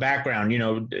kind of a background,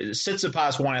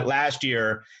 Tsitsipas won it last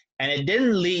year, and it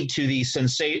didn't lead to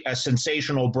a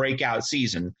sensational breakout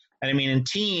season. And I mean,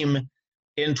 Thiem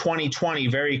in 2020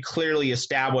 very clearly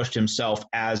established himself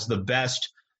as the best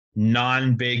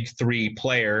non-Big Three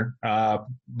player,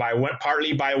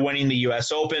 partly by winning the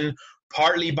U.S. Open,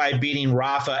 partly by beating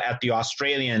Rafa at the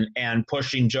Australian and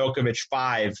pushing Djokovic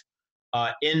 5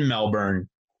 in Melbourne.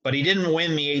 But he didn't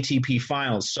win the ATP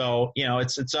finals. So,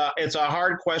 it's a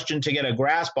hard question to get a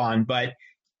grasp on. But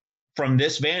from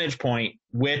this vantage point,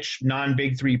 which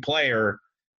non-Big Three player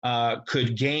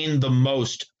could gain the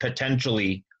most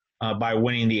potentially by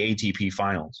winning the ATP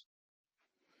finals?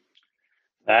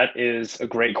 That is a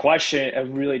great question, a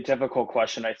really difficult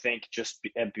question. I think just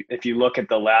if you look at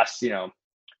the last,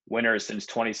 winners since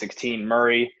 2016,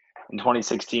 Murray in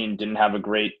 2016 didn't have a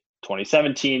great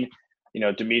 2017.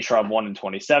 Dimitrov won in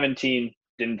 2017,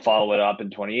 didn't follow it up in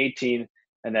 2018.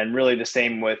 And then really the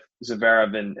same with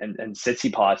Zverev and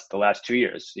Tsitsipas the last 2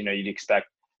 years. You'd expect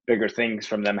bigger things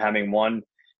from them having won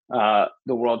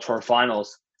the World Tour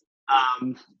finals.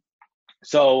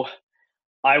 So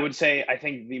I would say I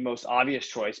think the most obvious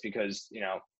choice, because,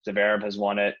 Zverev has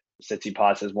won it,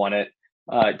 Tsitsipas has won it,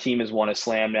 Thiem has won a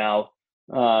slam now.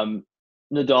 Nadal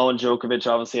and Djokovic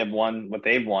obviously have won what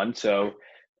they've won. So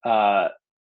I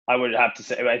would have to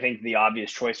say I think the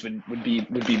obvious choice would be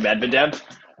Medvedev,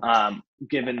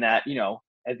 given that,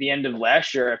 at the end of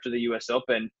last year after the U.S.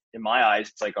 Open, in my eyes,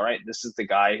 it's like, all right, this is the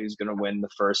guy who's going to win the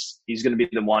first. He's going to be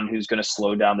the one who's going to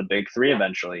slow down the Big Three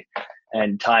eventually.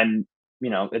 And time,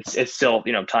 it's still,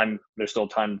 time. There's still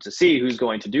time to see who's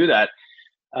going to do that.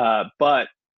 But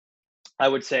I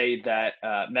would say that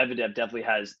Medvedev definitely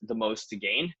has the most to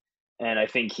gain. And I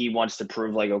think he wants to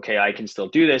prove like, okay, I can still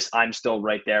do this. I'm still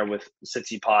right there with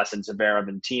Tsitsipas and Zverev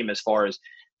and Thiem as far as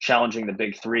challenging the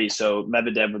Big Three. So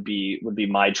Medvedev would be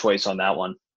my choice on that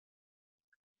one.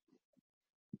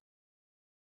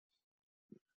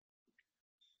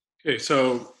 Okay,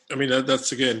 so I mean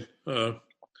that's again,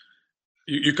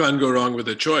 you can't go wrong with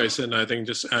a choice. And I think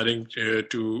just adding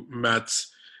to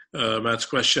Matt's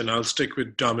question, I'll stick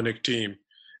with Dominic Thiem.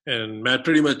 And Matt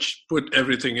pretty much put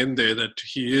everything in there, that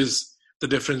he is the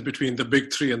difference between the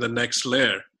Big Three and the next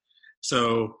layer.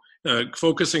 So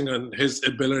focusing on his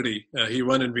ability, he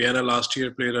won in Vienna last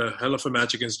year, played a hell of a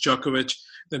match against Djokovic,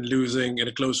 then losing in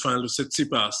a close final to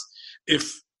Tsitsipas.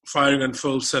 If firing on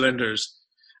full cylinders,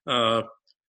 how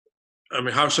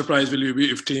surprised will you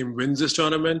be if Thiem wins this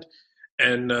tournament?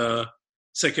 And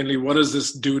secondly, what does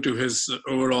this do to his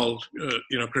overall,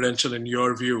 credential in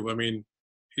your view? I mean,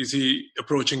 is he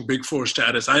approaching Big Four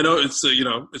status? I know it's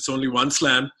it's only one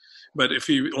slam, but if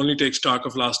he only takes stock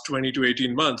of last 20 to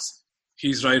 18 months,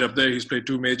 he's right up there. He's played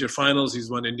 2 major finals. He's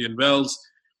won Indian Wells,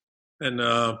 and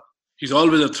he's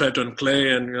always a threat on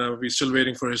clay. And we're still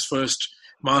waiting for his first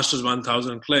Masters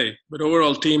 1000 clay. But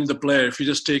overall, Thiem, the player, if you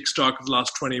just take stock of the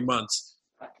last 20 months,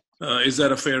 is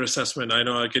that a fair assessment? I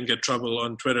know I can get trouble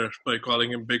on Twitter by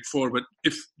calling him Big Four, but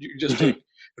if you just take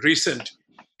recent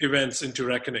events into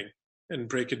reckoning and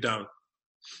break it down.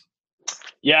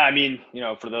 Yeah, I mean,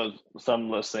 for some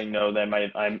listening know that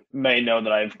I may know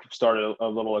that I've started a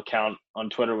little account on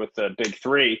Twitter with the Big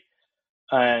Three.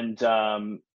 And,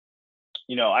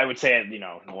 I would say, in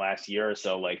the last year or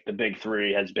so, like the Big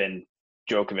Three has been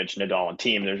Djokovic, Nadal, and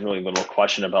Thiem. There's really little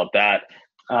question about that.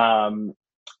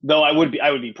 Though I would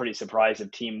be pretty surprised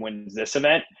if Thiem wins this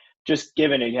event, just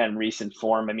given, again, recent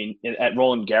form. I mean, at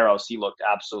Roland Garros, he looked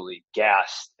absolutely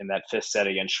gassed in that 5th set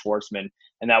against Schwartzman.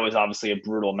 And that was obviously a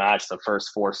brutal match. The first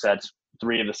 4 sets,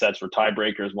 3 of the sets were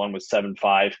tiebreakers. One was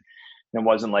 7-5. It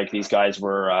wasn't like these guys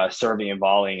were serving and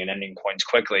volleying and ending points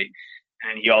quickly.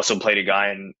 And he also played a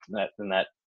guy in that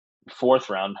 4th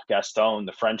round, Gaston,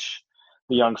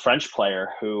 the young French player,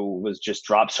 who was just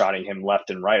drop shotting him left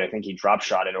and right. I think he drop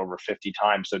shotted over 50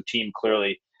 times. So Thiem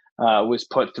clearly was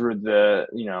put through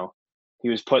he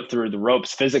was put through the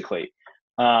ropes physically.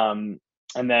 And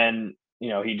then,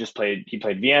 he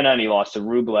played Vienna and he lost to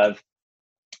Rublev.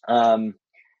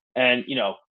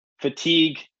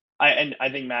 Fatigue. I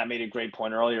think Matt made a great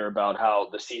point earlier about how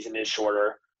the season is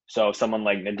shorter. So someone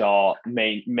like Nadal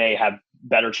may have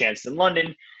better chance in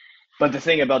London. But the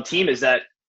thing about Thiem is that,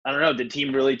 I don't know, did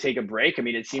Thiem really take a break? I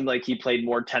mean, it seemed like he played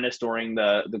more tennis during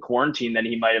the quarantine than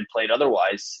he might have played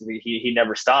otherwise. He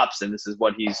never stops, and this is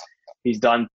what he's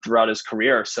done throughout his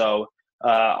career. So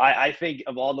I think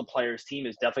of all the players, Thiem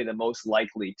is definitely the most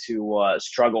likely to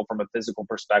struggle from a physical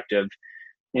perspective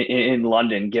in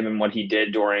London, given what he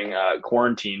did during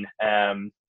quarantine,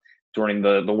 during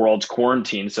the world's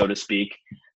quarantine, so to speak.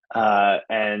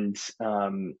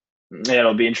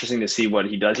 It'll be interesting to see what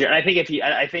he does here. And I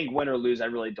think win or lose, I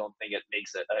really don't think it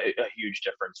makes a huge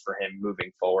difference for him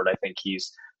moving forward. I think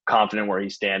he's confident where he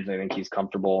stands. I think he's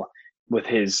comfortable with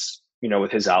his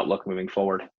outlook moving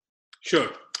forward. Sure.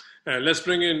 Let's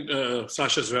bring in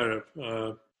Sasha Zverev.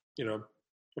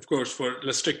 Of course,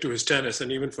 let's stick to his tennis. And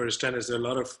even for his tennis, there are a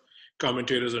lot of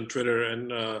commentators on Twitter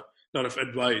and a lot of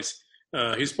advice.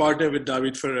 He's partnered with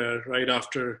David Ferrer right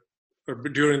after or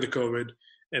during the COVID.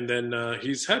 And then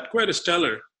he's had quite a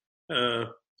stellar, I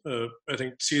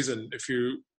think, season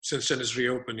since tennis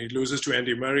reopened. He loses to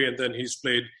Andy Murray, and then he's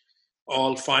played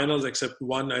all finals except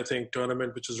one, I think,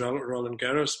 tournament, which is Roland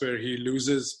Garros, where he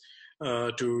loses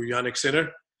to Yannick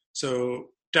Sinner.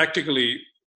 So tactically,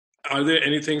 are there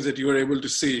any things that you were able to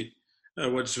see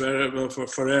what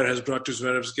Ferrer has brought to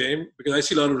Zverev's game? Because I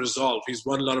see a lot of resolve. He's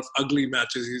won a lot of ugly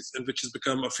matches, which has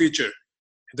become a feature.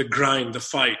 The grind, the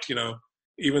fight,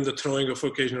 even the throwing of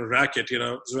occasional racket,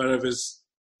 Zverev is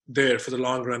there for the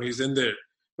long run. He's in there.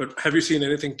 But have you seen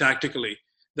anything tactically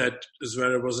that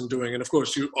Zverev wasn't doing? And of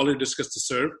course, you already discussed the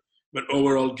serve, but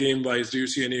overall game-wise, do you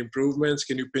see any improvements?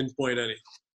 Can you pinpoint any?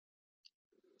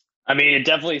 I mean, it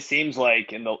definitely seems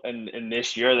like in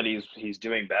this year that he's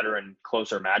doing better in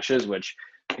closer matches. Which,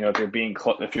 if you're being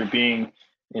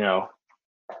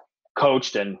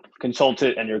coached and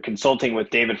consulted, and you're consulting with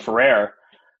David Ferrer,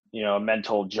 a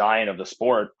mental giant of the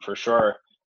sport for sure,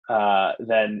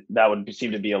 then that would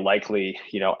seem to be a likely,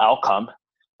 outcome.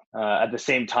 At the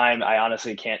same time, I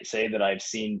honestly can't say that I've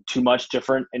seen too much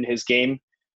different in his game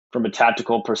from a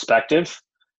tactical perspective.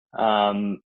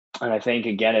 And I think,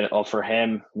 again, for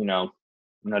him, and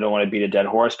I don't want to beat a dead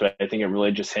horse, but I think it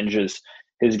really just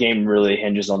his game really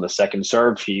hinges on the second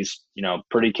serve. He's,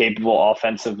 pretty capable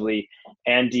offensively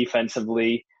and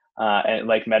defensively. And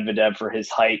like Medvedev for his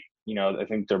height, I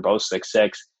think they're both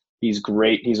 6'6". He's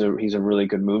great. He's a really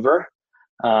good mover.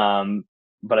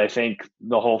 But I think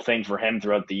the whole thing for him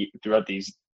throughout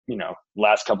these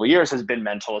last couple of years has been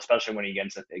mental, especially when he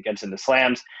gets into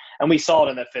slams. And we saw it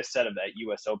in the fifth set of that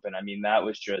U.S. Open. I mean, that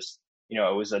was just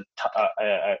it was a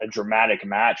dramatic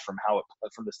match from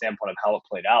the standpoint of how it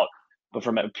played out. But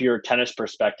from a pure tennis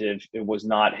perspective, it was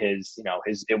not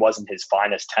it wasn't his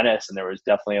finest tennis, and there was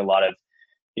definitely a lot of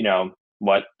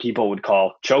what people would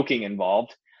call choking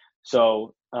involved.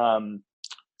 So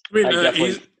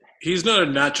he's not a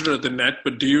natural at the net,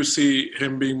 but do you see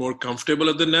him being more comfortable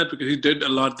at the net? Because he did a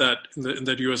lot that in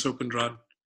that U.S. Open run.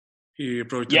 He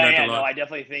approached the net a lot. No, I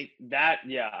definitely think that.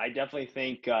 Yeah, I definitely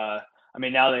think. Now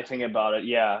that I think about it,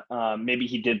 maybe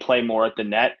he did play more at the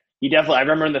net. I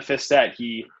remember in the fifth set,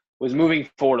 he was moving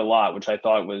forward a lot, which I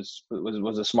thought was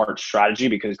a smart strategy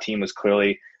because the team was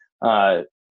clearly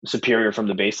superior from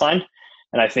the baseline.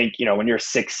 And I think, when you're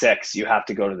 6'6", you have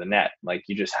to go to the net. Like,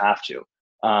 you just have to.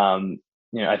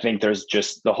 I think there's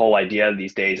just the whole idea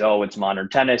these days, it's modern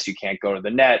tennis, you can't go to the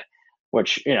net,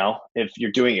 which, if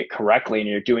you're doing it correctly and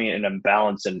you're doing it in a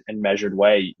balanced and measured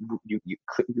way,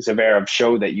 Zverev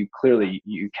showed that you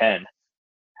can.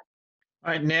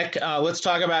 All right, Nick, let's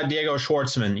talk about Diego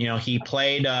Schwartzman. He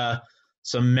played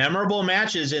some memorable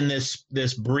matches in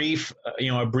this brief,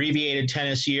 abbreviated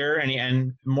tennis year.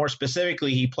 And more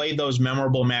specifically, he played those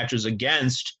memorable matches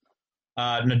against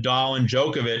Nadal and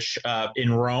Djokovic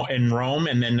in Rome,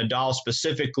 and then Nadal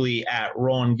specifically at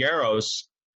Roland Garros.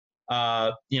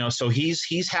 So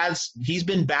he's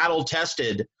been battle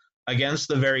tested against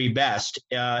the very best.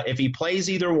 If he plays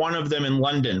either one of them in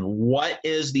London, what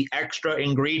is the extra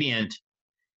ingredient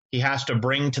he has to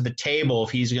bring to the table if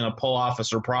he's going to pull off a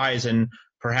surprise and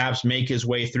perhaps make his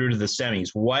way through to the semis?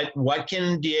 What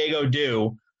can Diego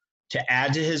do to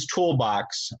add to his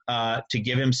toolbox to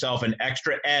give himself an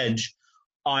extra edge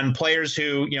on players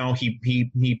who,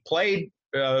 he played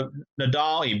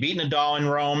Nadal, he beat Nadal in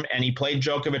Rome, and he played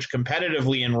Djokovic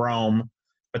competitively in Rome,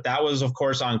 but that was, of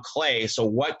course, on clay. So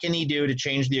what can he do to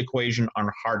change the equation on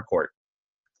hard court?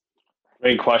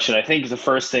 Great question. I think the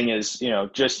first thing is,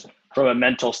 just from a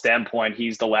mental standpoint,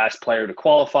 he's the last player to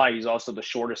qualify. He's also the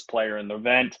shortest player in the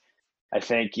event. I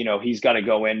think, he's got to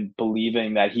go in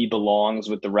believing that he belongs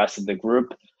with the rest of the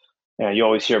group. You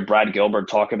always hear Brad Gilbert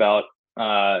talk about,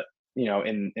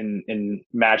 in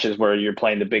matches where you're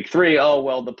playing the big three,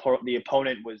 the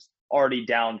opponent was already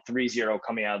down 3-0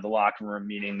 coming out of the locker room,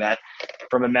 meaning that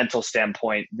from a mental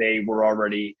standpoint, they were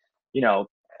already,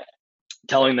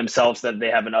 telling themselves that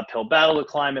they have an uphill battle to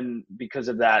climb, and because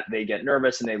of that, they get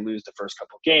nervous and they lose the first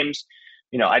couple of games.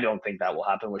 I don't think that will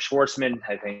happen with Schwartzman.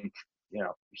 I think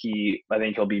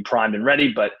he'll be primed and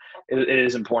ready, but it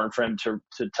is important for him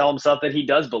to tell himself that he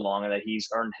does belong and that he's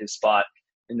earned his spot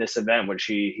in this event, which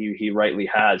he rightly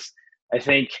has. I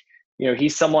think,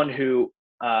 he's someone who,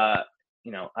 as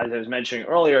I was mentioning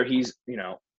earlier, he's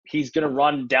going to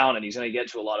run down and he's going to get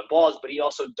to a lot of balls, but he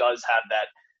also does have that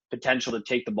potential to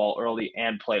take the ball early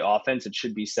and play offense. It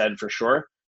should be said for sure.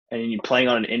 And you're playing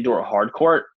on an indoor hard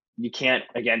court, you can't,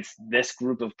 against this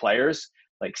group of players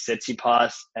like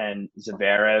Tsitsipas and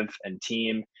Zverev and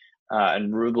Thiem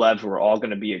and Rublev, who are all going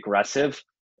to be aggressive.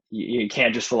 You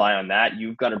can't just rely on that.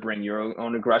 You've got to bring your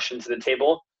own aggression to the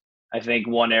table. I think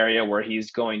one area where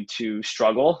he's going to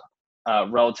struggle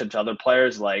relative to other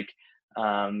players, like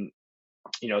someone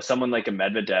like a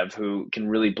Medvedev who can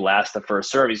really blast the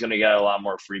first serve, he's going to get a lot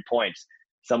more free points.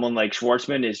 Someone like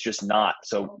Schwartzman is just not.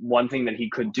 So one thing that he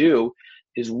could do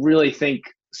is really think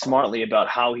smartly about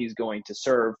how he's going to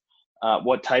serve,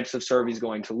 what types of serve he's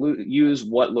going to use,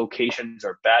 what locations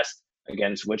are best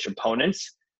against which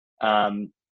opponents. And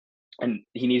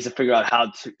he needs to figure out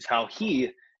how he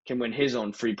can win his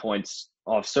own free points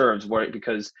off serves,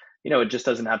 because it just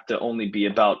doesn't have to only be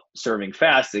about serving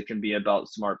fast. It can be about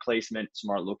smart placement,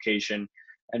 smart location,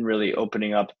 and really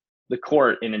opening up the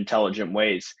court in intelligent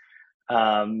ways.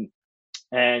 And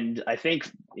I think,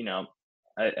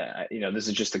 this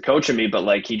is just the coach in me,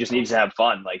 but he just needs to have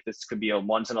fun. This could be a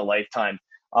once in a lifetime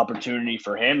opportunity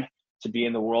for him to be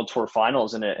in the World Tour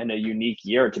Finals in a unique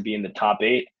year, to be in the top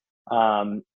 8.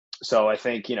 So I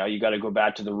think, you got to go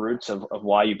back to the roots of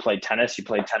why you play tennis. You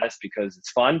play tennis because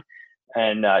it's fun,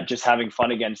 and just having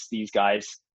fun against these guys.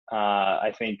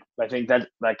 I think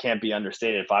that can't be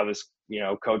understated. If I was,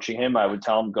 coaching him, I would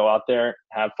tell him, go out there,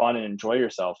 have fun, and enjoy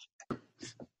yourself.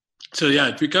 So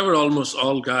yeah, we covered almost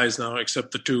all guys now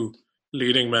except the 2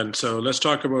 leading men. So let's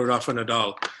talk about Rafa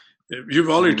Nadal. You've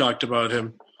already talked about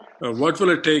him. What will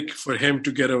it take for him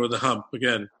to get over the hump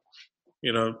again?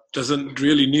 Doesn't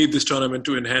really need this tournament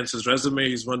to enhance his resume.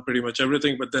 He's won pretty much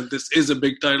everything, but then this is a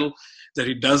big title that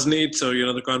he does need. So,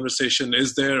 the conversation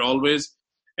is there always.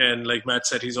 And like Matt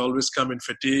said, he's always come in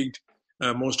fatigued,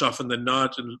 most often than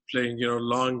not, and playing,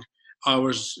 long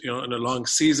hours, in a long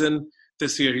season.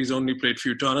 This year, he's only played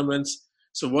few tournaments.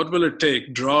 So what will it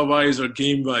take, draw-wise or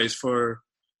game-wise, for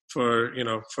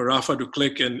Rafa to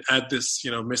click and add this,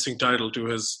 missing title to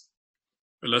his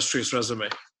illustrious resume?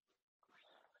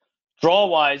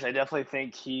 Draw-wise, I definitely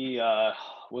think he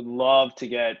would love to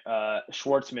get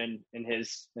Schwartzman in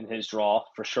his draw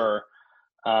for sure.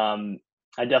 I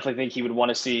definitely think he would want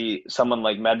to see someone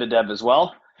like Medvedev as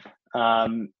well.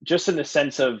 Just in the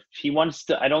sense of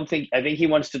I think he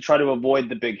wants to try to avoid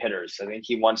the big hitters. I think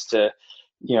he wants to,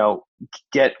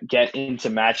 get into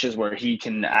matches where he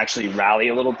can actually rally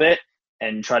a little bit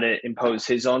and try to impose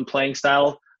his own playing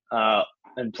style,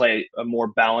 and play a more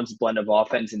balanced blend of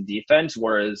offense and defense.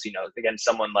 Whereas, against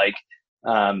someone like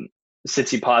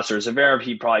Tsitsipas or Zverev,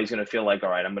 he probably is going to feel like, all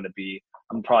right,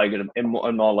 I'm probably going to,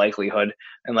 in all likelihood,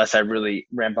 unless I really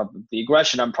ramp up the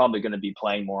aggression, I'm probably going to be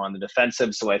playing more on the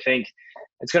defensive. So I think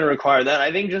it's going to require that.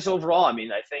 I think just overall, I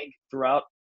think throughout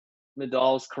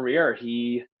Nadal's career,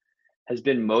 he has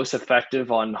been most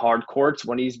effective on hard courts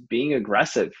when he's being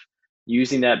aggressive,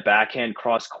 using that backhand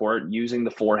cross court, using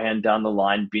the forehand down the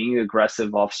line, being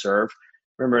aggressive off serve.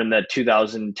 Remember in that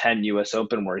 2010 US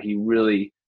Open where he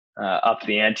really upped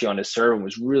the ante on his serve and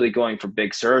was really going for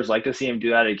big serves. I'd like to see him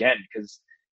do that again, because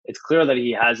it's clear that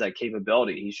he has that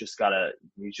capability. He's just got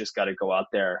to go out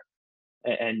there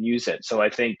and use it. So I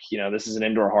think, this is an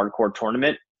indoor hard court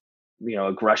tournament.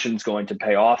 Aggression's going to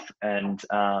pay off, and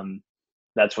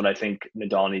that's what I think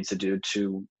Nadal needs to do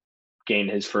to gain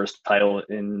his first title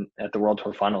at the World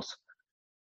Tour Finals.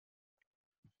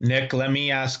 Nick, let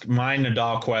me ask my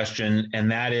Nadal question,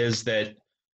 and that is that,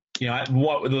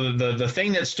 what the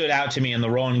thing that stood out to me in the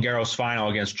Roland Garros final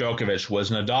against Djokovic was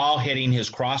Nadal hitting his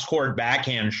cross-court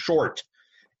backhand short.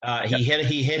 He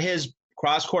hit his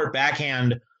cross-court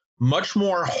backhand much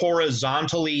more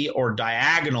horizontally or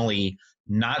diagonally,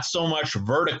 not so much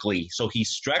vertically. So he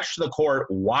stretched the court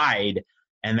wide,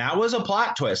 and that was a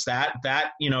plot twist.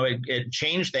 It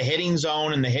changed the hitting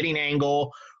zone and the hitting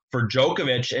angle for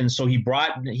Djokovic, and so he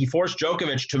forced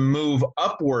Djokovic to move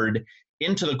upward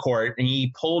into the court, and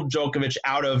he pulled Djokovic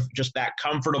out of just that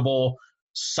comfortable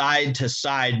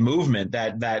side-to-side movement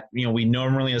that we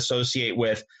normally associate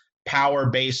with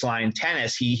power baseline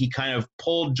tennis. He kind of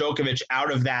pulled Djokovic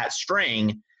out of that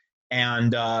string,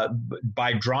 and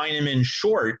by drawing him in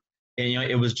short,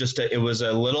 it was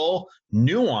a little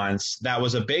nuance that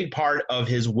was a big part of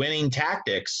his winning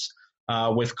tactics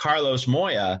with Carlos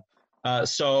Moya.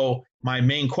 So my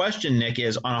main question, Nick,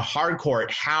 is on a hard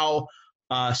court, how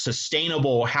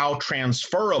sustainable, how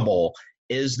transferable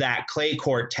is that clay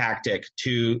court tactic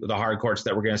to the hard courts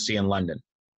that we're going to see in London?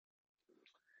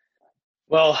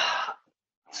 Well,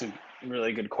 it's a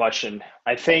really good question.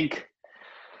 I think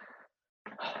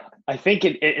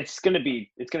it's going to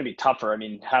be tougher. I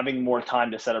mean, having more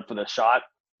time to set up for the shot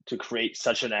to create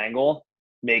such an angle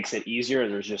makes it easier.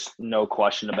 There's just no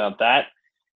question about that.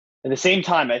 At the same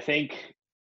time, I think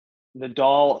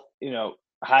Nadal,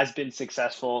 has been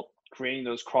successful creating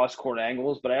those cross-court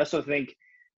angles, but I also think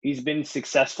he's been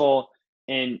successful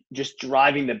in just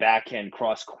driving the backhand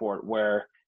cross-court where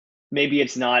maybe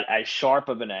it's not as sharp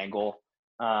of an angle,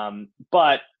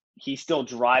 but he still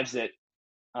drives it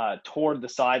toward the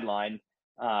sideline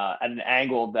at an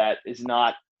angle that is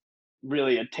not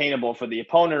really attainable for the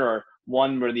opponent, or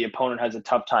one where the opponent has a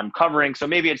tough time covering. So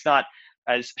maybe it's not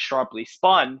as sharply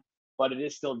spun, but it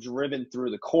is still driven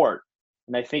through the court.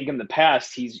 And I think in the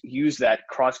past, he's used that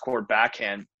cross-court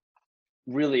backhand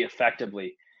really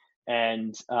effectively.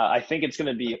 And I think it's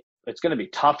going to be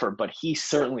tougher, but he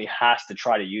certainly has to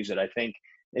try to use it. I think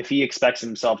if he expects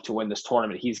himself to win this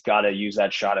tournament, he's got to use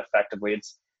that shot effectively.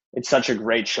 It's such a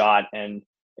great shot, and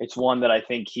it's one that I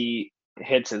think he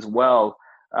hits as well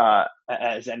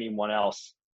as anyone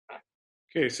else.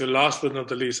 Okay, so last but not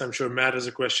the least, I'm sure Matt has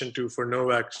a question too for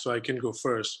Novak, so I can go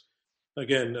first.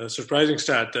 Again, a surprising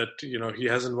stat that he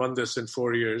hasn't won this in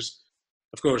 4 years.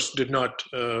 Of course, did not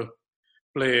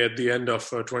play at the end of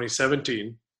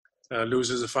 2017.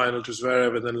 Loses the final to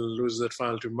Zverev, and then loses that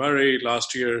final to Murray.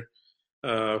 Last year,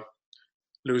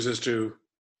 loses to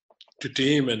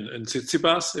Thiem and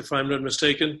Tsitsipas, if I'm not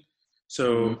mistaken.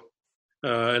 So,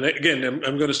 and again,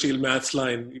 I'm going to steal Matt's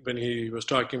line when he was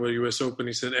talking about US Open.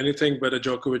 He said anything but a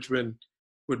Djokovic win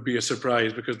would be a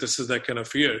surprise because this is that kind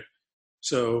of year.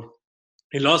 So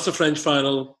he lost the French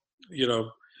final,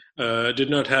 did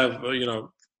not have,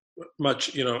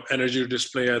 much, energy to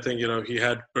display. I think, he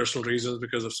had personal reasons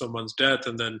because of someone's death,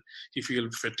 and then he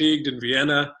felt fatigued in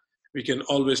Vienna. We can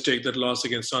always take that loss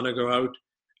against Sonego out.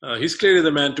 He's clearly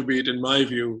the man to beat, in my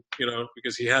view,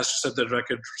 because he has to set that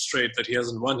record straight that he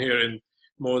hasn't won here in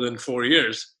more than 4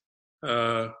 years.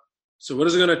 So what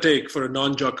is it going to take for a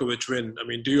non-Djokovic win? I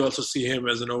mean, do you also see him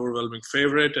as an overwhelming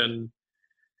favorite? And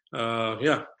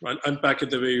unpack it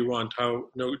the way you want, how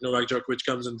Novak Djokovic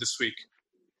comes in this week.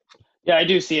 Yeah, I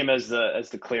do see him as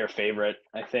the clear favorite.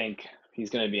 I think he's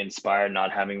going to be inspired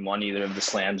not having won either of the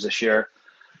slams this year.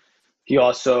 He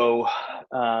also,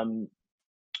 I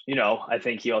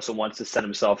think he also wants to set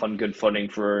himself on good footing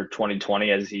for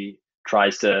 2021 as he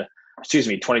tries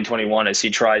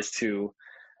to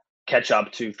catch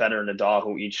up to Federer and Nadal,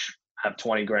 who each have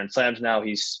 20 Grand Slams now.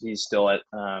 He's still at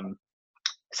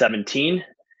 17.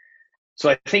 So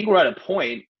I think we're at a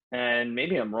point, and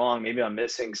maybe I'm wrong, maybe I'm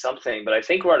missing something, but I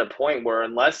think we're at a point where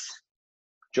unless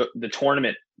the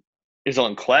tournament is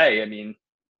on clay, I mean,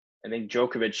 I think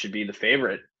Djokovic should be the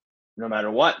favorite no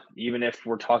matter what. Even if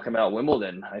we're talking about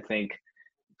Wimbledon, I think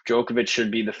Djokovic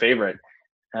should be the favorite,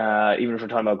 even if we're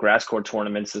talking about grass court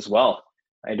tournaments as well.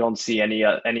 I don't see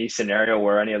any scenario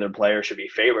where any other player should be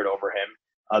favored over him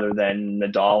other than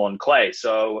Nadal on clay.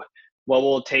 So what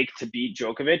will it take to beat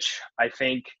Djokovic? I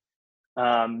think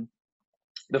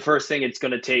the first thing it's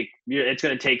going to take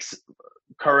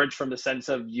courage, from the sense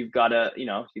of you've got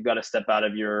to step out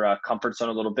of your comfort zone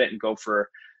a little bit and go for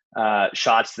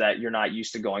shots that you're not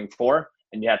used to going for,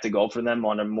 and you have to go for them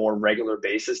on a more regular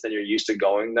basis than you're used to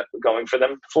going for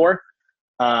them for.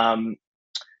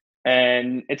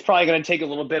 And it's probably going to take a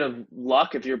little bit of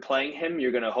luck if you're playing him.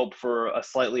 You're going to hope for a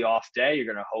slightly off day. You're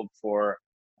going to hope for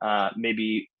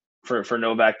maybe for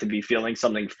Novak to be feeling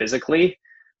something physically.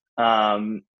 But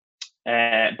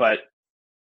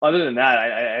other than that,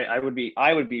 I would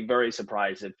be very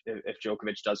surprised if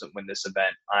Djokovic doesn't win this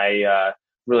event. I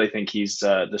really think he's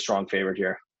the strong favorite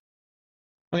here.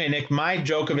 Okay, Nick, my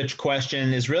Djokovic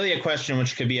question is really a question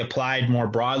which could be applied more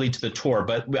broadly to the tour,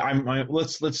 but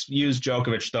let's use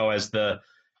Djokovic though as the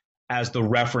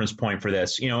reference point for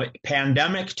this.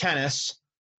 Pandemic tennis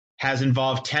has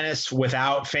involved tennis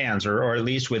without fans, or at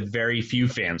least with very few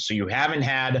fans. So you haven't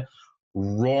had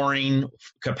roaring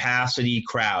capacity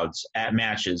crowds at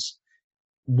matches.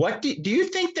 What do you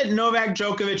think that Novak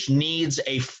Djokovic needs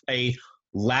a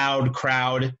loud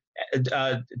crowd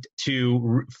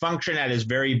to function at his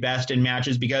very best in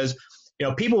matches? Because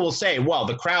people will say, well,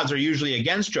 the crowds are usually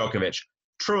against Djokovic.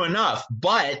 True enough,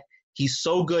 but he's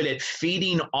so good at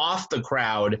feeding off the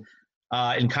crowd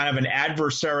in kind of an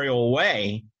adversarial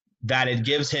way that it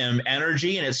gives him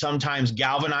energy, and it sometimes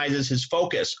galvanizes his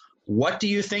focus. What do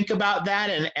you think about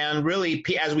that? And really,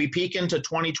 as we peek into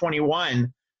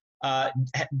 2021,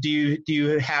 Do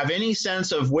you have any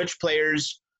sense of which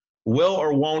players will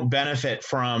or won't benefit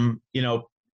from,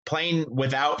 playing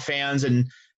without fans, and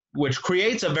which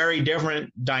creates a very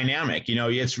different dynamic?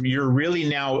 You're really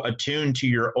now attuned to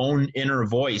your own inner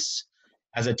voice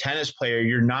as a tennis player.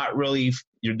 You're not really,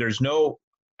 there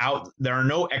are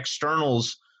no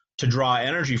externals to draw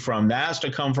energy from. That has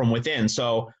to come from within.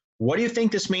 So what do you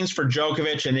think this means for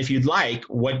Djokovic? And if you'd like,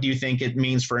 what do you think it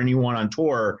means for anyone on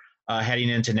tour heading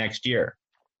into next year?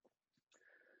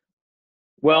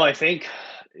 Well, I think,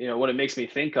 what it makes me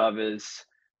think of is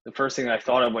the first thing I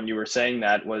thought of when you were saying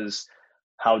that was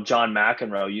how John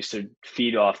McEnroe used to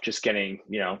feed off just getting,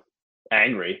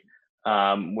 angry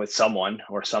with someone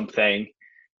or something,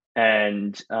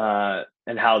 and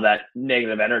how that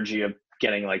negative energy of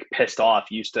getting like pissed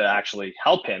off used to actually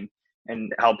help him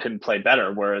and help him play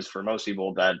better. Whereas for most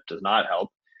people, that does not help.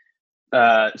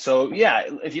 So yeah,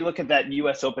 if you look at that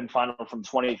U.S. Open final from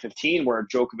 2015, where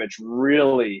Djokovic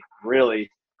really, really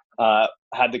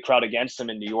had the crowd against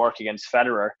him in New York against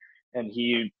Federer, and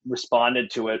he responded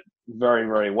to it very,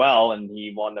 very well, and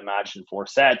he won the match in 4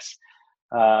 sets.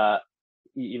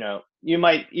 You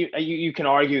can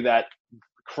argue that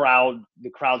the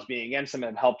crowds being against him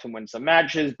have helped him win some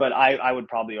matches, but I would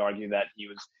probably argue that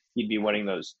he'd be winning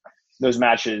those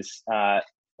matches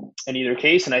in either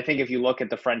case. And I think if you look at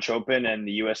the French Open and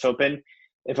the U.S. Open,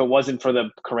 if it wasn't for the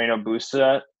Carreno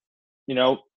Busta,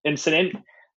 incident,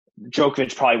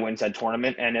 Djokovic probably wins that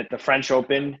tournament. And at the French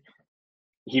Open,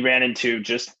 he ran into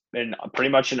just pretty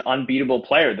much an unbeatable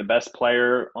player, the best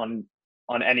player on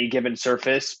any given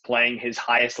surface, playing his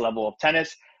highest level of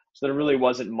tennis. So there really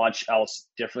wasn't much else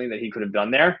differently that he could have done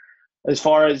there. As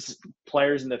far as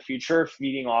players in the future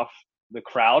feeding off the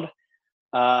crowd,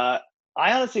 I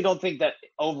honestly don't think that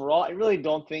overall, I really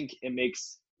don't think it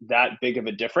makes that big of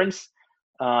a difference.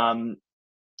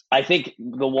 I think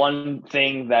the one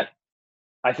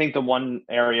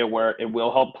area where it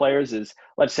will help players is,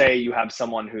 let's say you have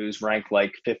someone who's ranked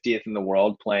like 50th in the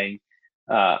world playing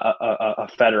a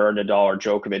Federer, Nadal, or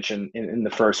Djokovic in the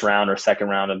first round or second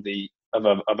round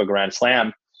of a Grand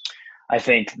Slam. I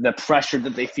think the pressure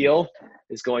that they feel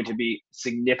is going to be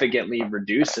significantly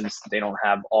reduced since they don't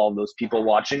have all those people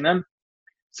watching them.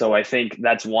 So I think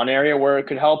that's one area where it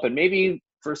could help. And maybe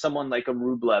for someone like a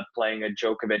Rublev playing a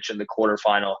Djokovic in the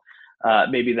quarterfinal,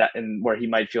 maybe that, and where he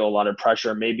might feel a lot of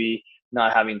pressure, maybe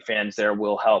not having fans there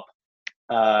will help.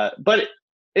 But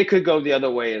it could go the other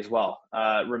way as well.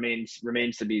 Remains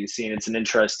to be seen. It's an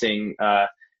interesting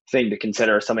thing to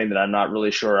consider, something that I'm not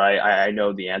really sure I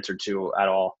know the answer to at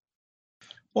all.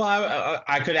 Well,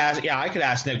 I could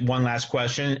ask Nick one last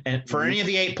question. And for any of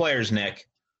the 8 players, Nick,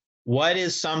 what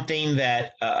is something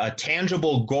that a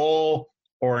tangible goal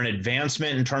or an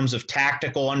advancement in terms of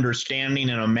tactical understanding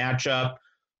in a matchup,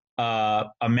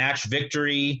 a match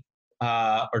victory,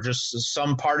 or just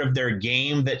some part of their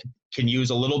game that can use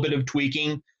a little bit of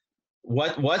tweaking?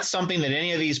 What's something that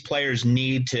any of these players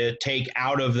need to take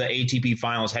out of the ATP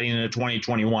Finals heading into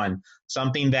 2021?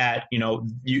 Something that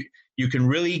you can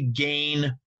really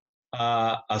gain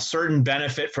a certain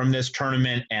benefit from this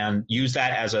tournament and use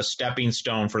that as a stepping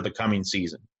stone for the coming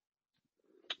season.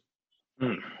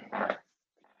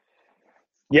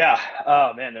 Yeah.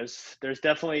 Oh man, there's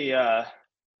definitely.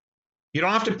 You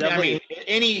don't have to.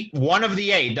 Any one of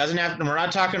the 8 doesn't have. We're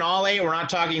not talking all 8. We're not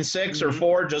talking 6 or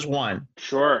 4. Just one.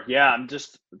 Sure. Yeah, I'm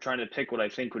just trying to pick what I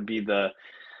think would be the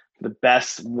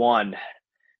best one.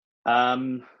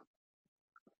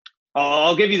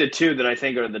 I'll give you the 2 that I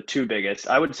think are the 2 biggest.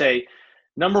 I would say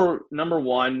number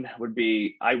 1 would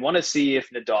be, I want to see if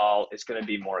Nadal is going to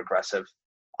be more aggressive.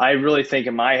 I really think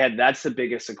in my head that's the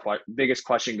biggest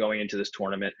question going into this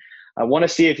tournament. I want to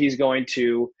see if he's going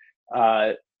to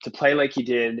play like he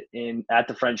did at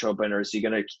the French Open, or is he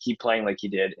going to keep playing like he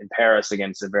did in Paris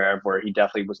against Zverev, where he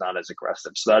definitely was not as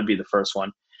aggressive. So that would be the first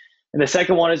one. And the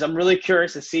second one is, I'm really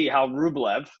curious to see how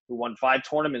Rublev, who won 5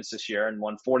 tournaments this year and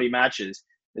won 40 matches,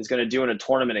 is going to do in a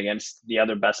tournament against the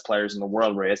other best players in the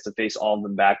world, where he has to face all of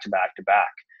them back to back to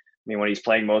back. I mean, when he's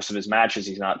playing most of his matches,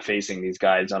 he's not facing these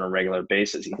guys on a regular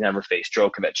basis. He's never faced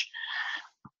Djokovic.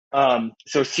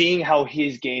 So seeing how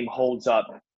his game holds up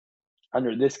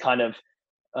under this kind of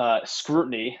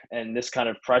scrutiny and this kind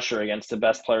of pressure against the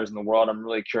best players in the world, I'm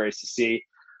really curious to see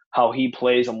how he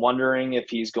plays. I'm wondering if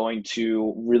he's going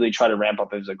to really try to ramp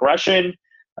up his aggression,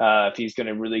 if he's going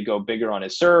to really go bigger on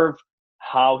his serve,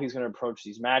 how he's going to approach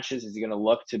these matches. Is he going to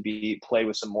look to play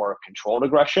with some more controlled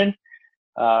aggression?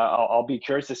 I'll be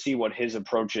curious to see what his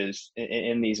approach is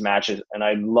in these matches, and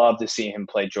I'd love to see him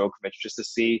play Djokovic just to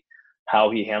see how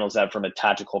he handles that from a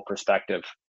tactical perspective.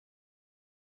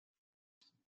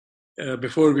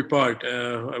 before we part,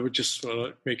 I would just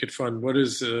make it fun. What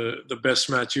is the best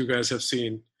match you guys have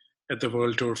seen at the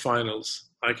World Tour Finals?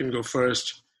 I can go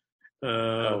first.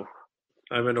 I'm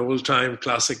an old-time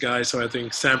classic guy, so I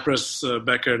think Sampras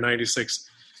Becker 96.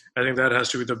 I think that has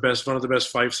to be one of the best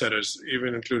five-setters,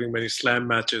 even including many slam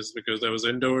matches, because that was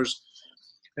indoors,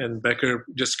 and Becker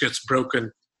just gets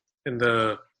broken in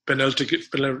the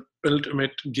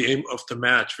penultimate game of the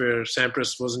match, where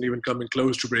Sampras wasn't even coming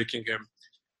close to breaking him.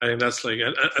 I think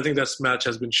I think that match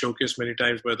has been showcased many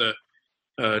times by the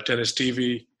Tennis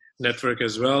TV network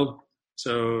as well.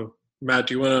 So, Matt,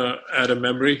 do you want to add a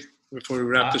memory before we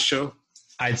wrap the show?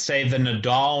 I'd say the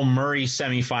Nadal-Murray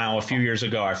semifinal a few years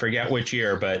ago. I forget which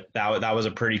year, but that was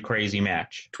a pretty crazy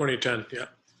match. 2010, yeah.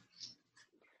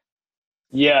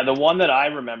 Yeah, the one that I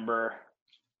remember,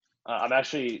 hold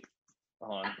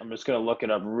on, I'm just going to look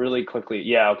it up really quickly.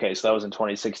 Yeah, okay, so that was in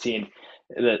 2016.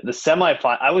 The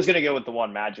semifinal, I was going to go with the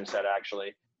one Matt just said,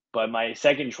 actually, but my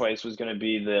second choice was going to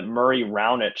be the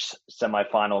Murray-Raonic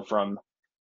semifinal from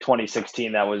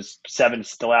 2016. That was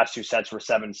the last two sets were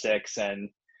 7-6, and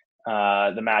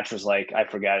the match was like, I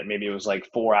forget, maybe it was like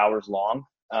 4 hours long,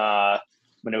 but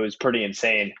it was pretty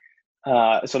insane.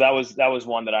 So that was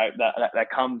one that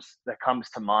comes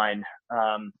to mind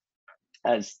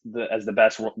as the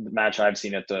best match I've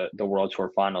seen at the World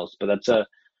Tour Finals. But that's a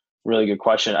really good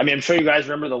question. I mean, I'm sure you guys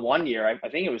remember the one year, I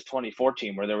think it was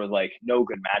 2014, where there was like no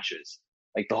good matches.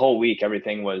 Like the whole week,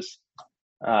 everything was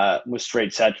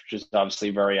straight sets, which is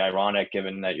obviously very ironic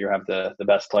given that you have the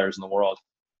best players in the world.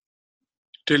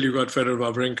 Till you got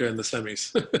Federer-Wawrinka in the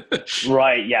semis.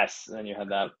 Right, yes. And then you had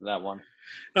that one.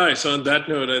 All right, so on that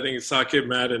note, I think Saqib,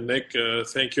 Matt, and Nick,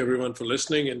 thank you everyone for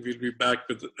listening, and we'll be back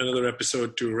with another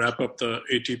episode to wrap up the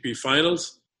ATP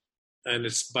Finals. And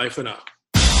it's bye for now.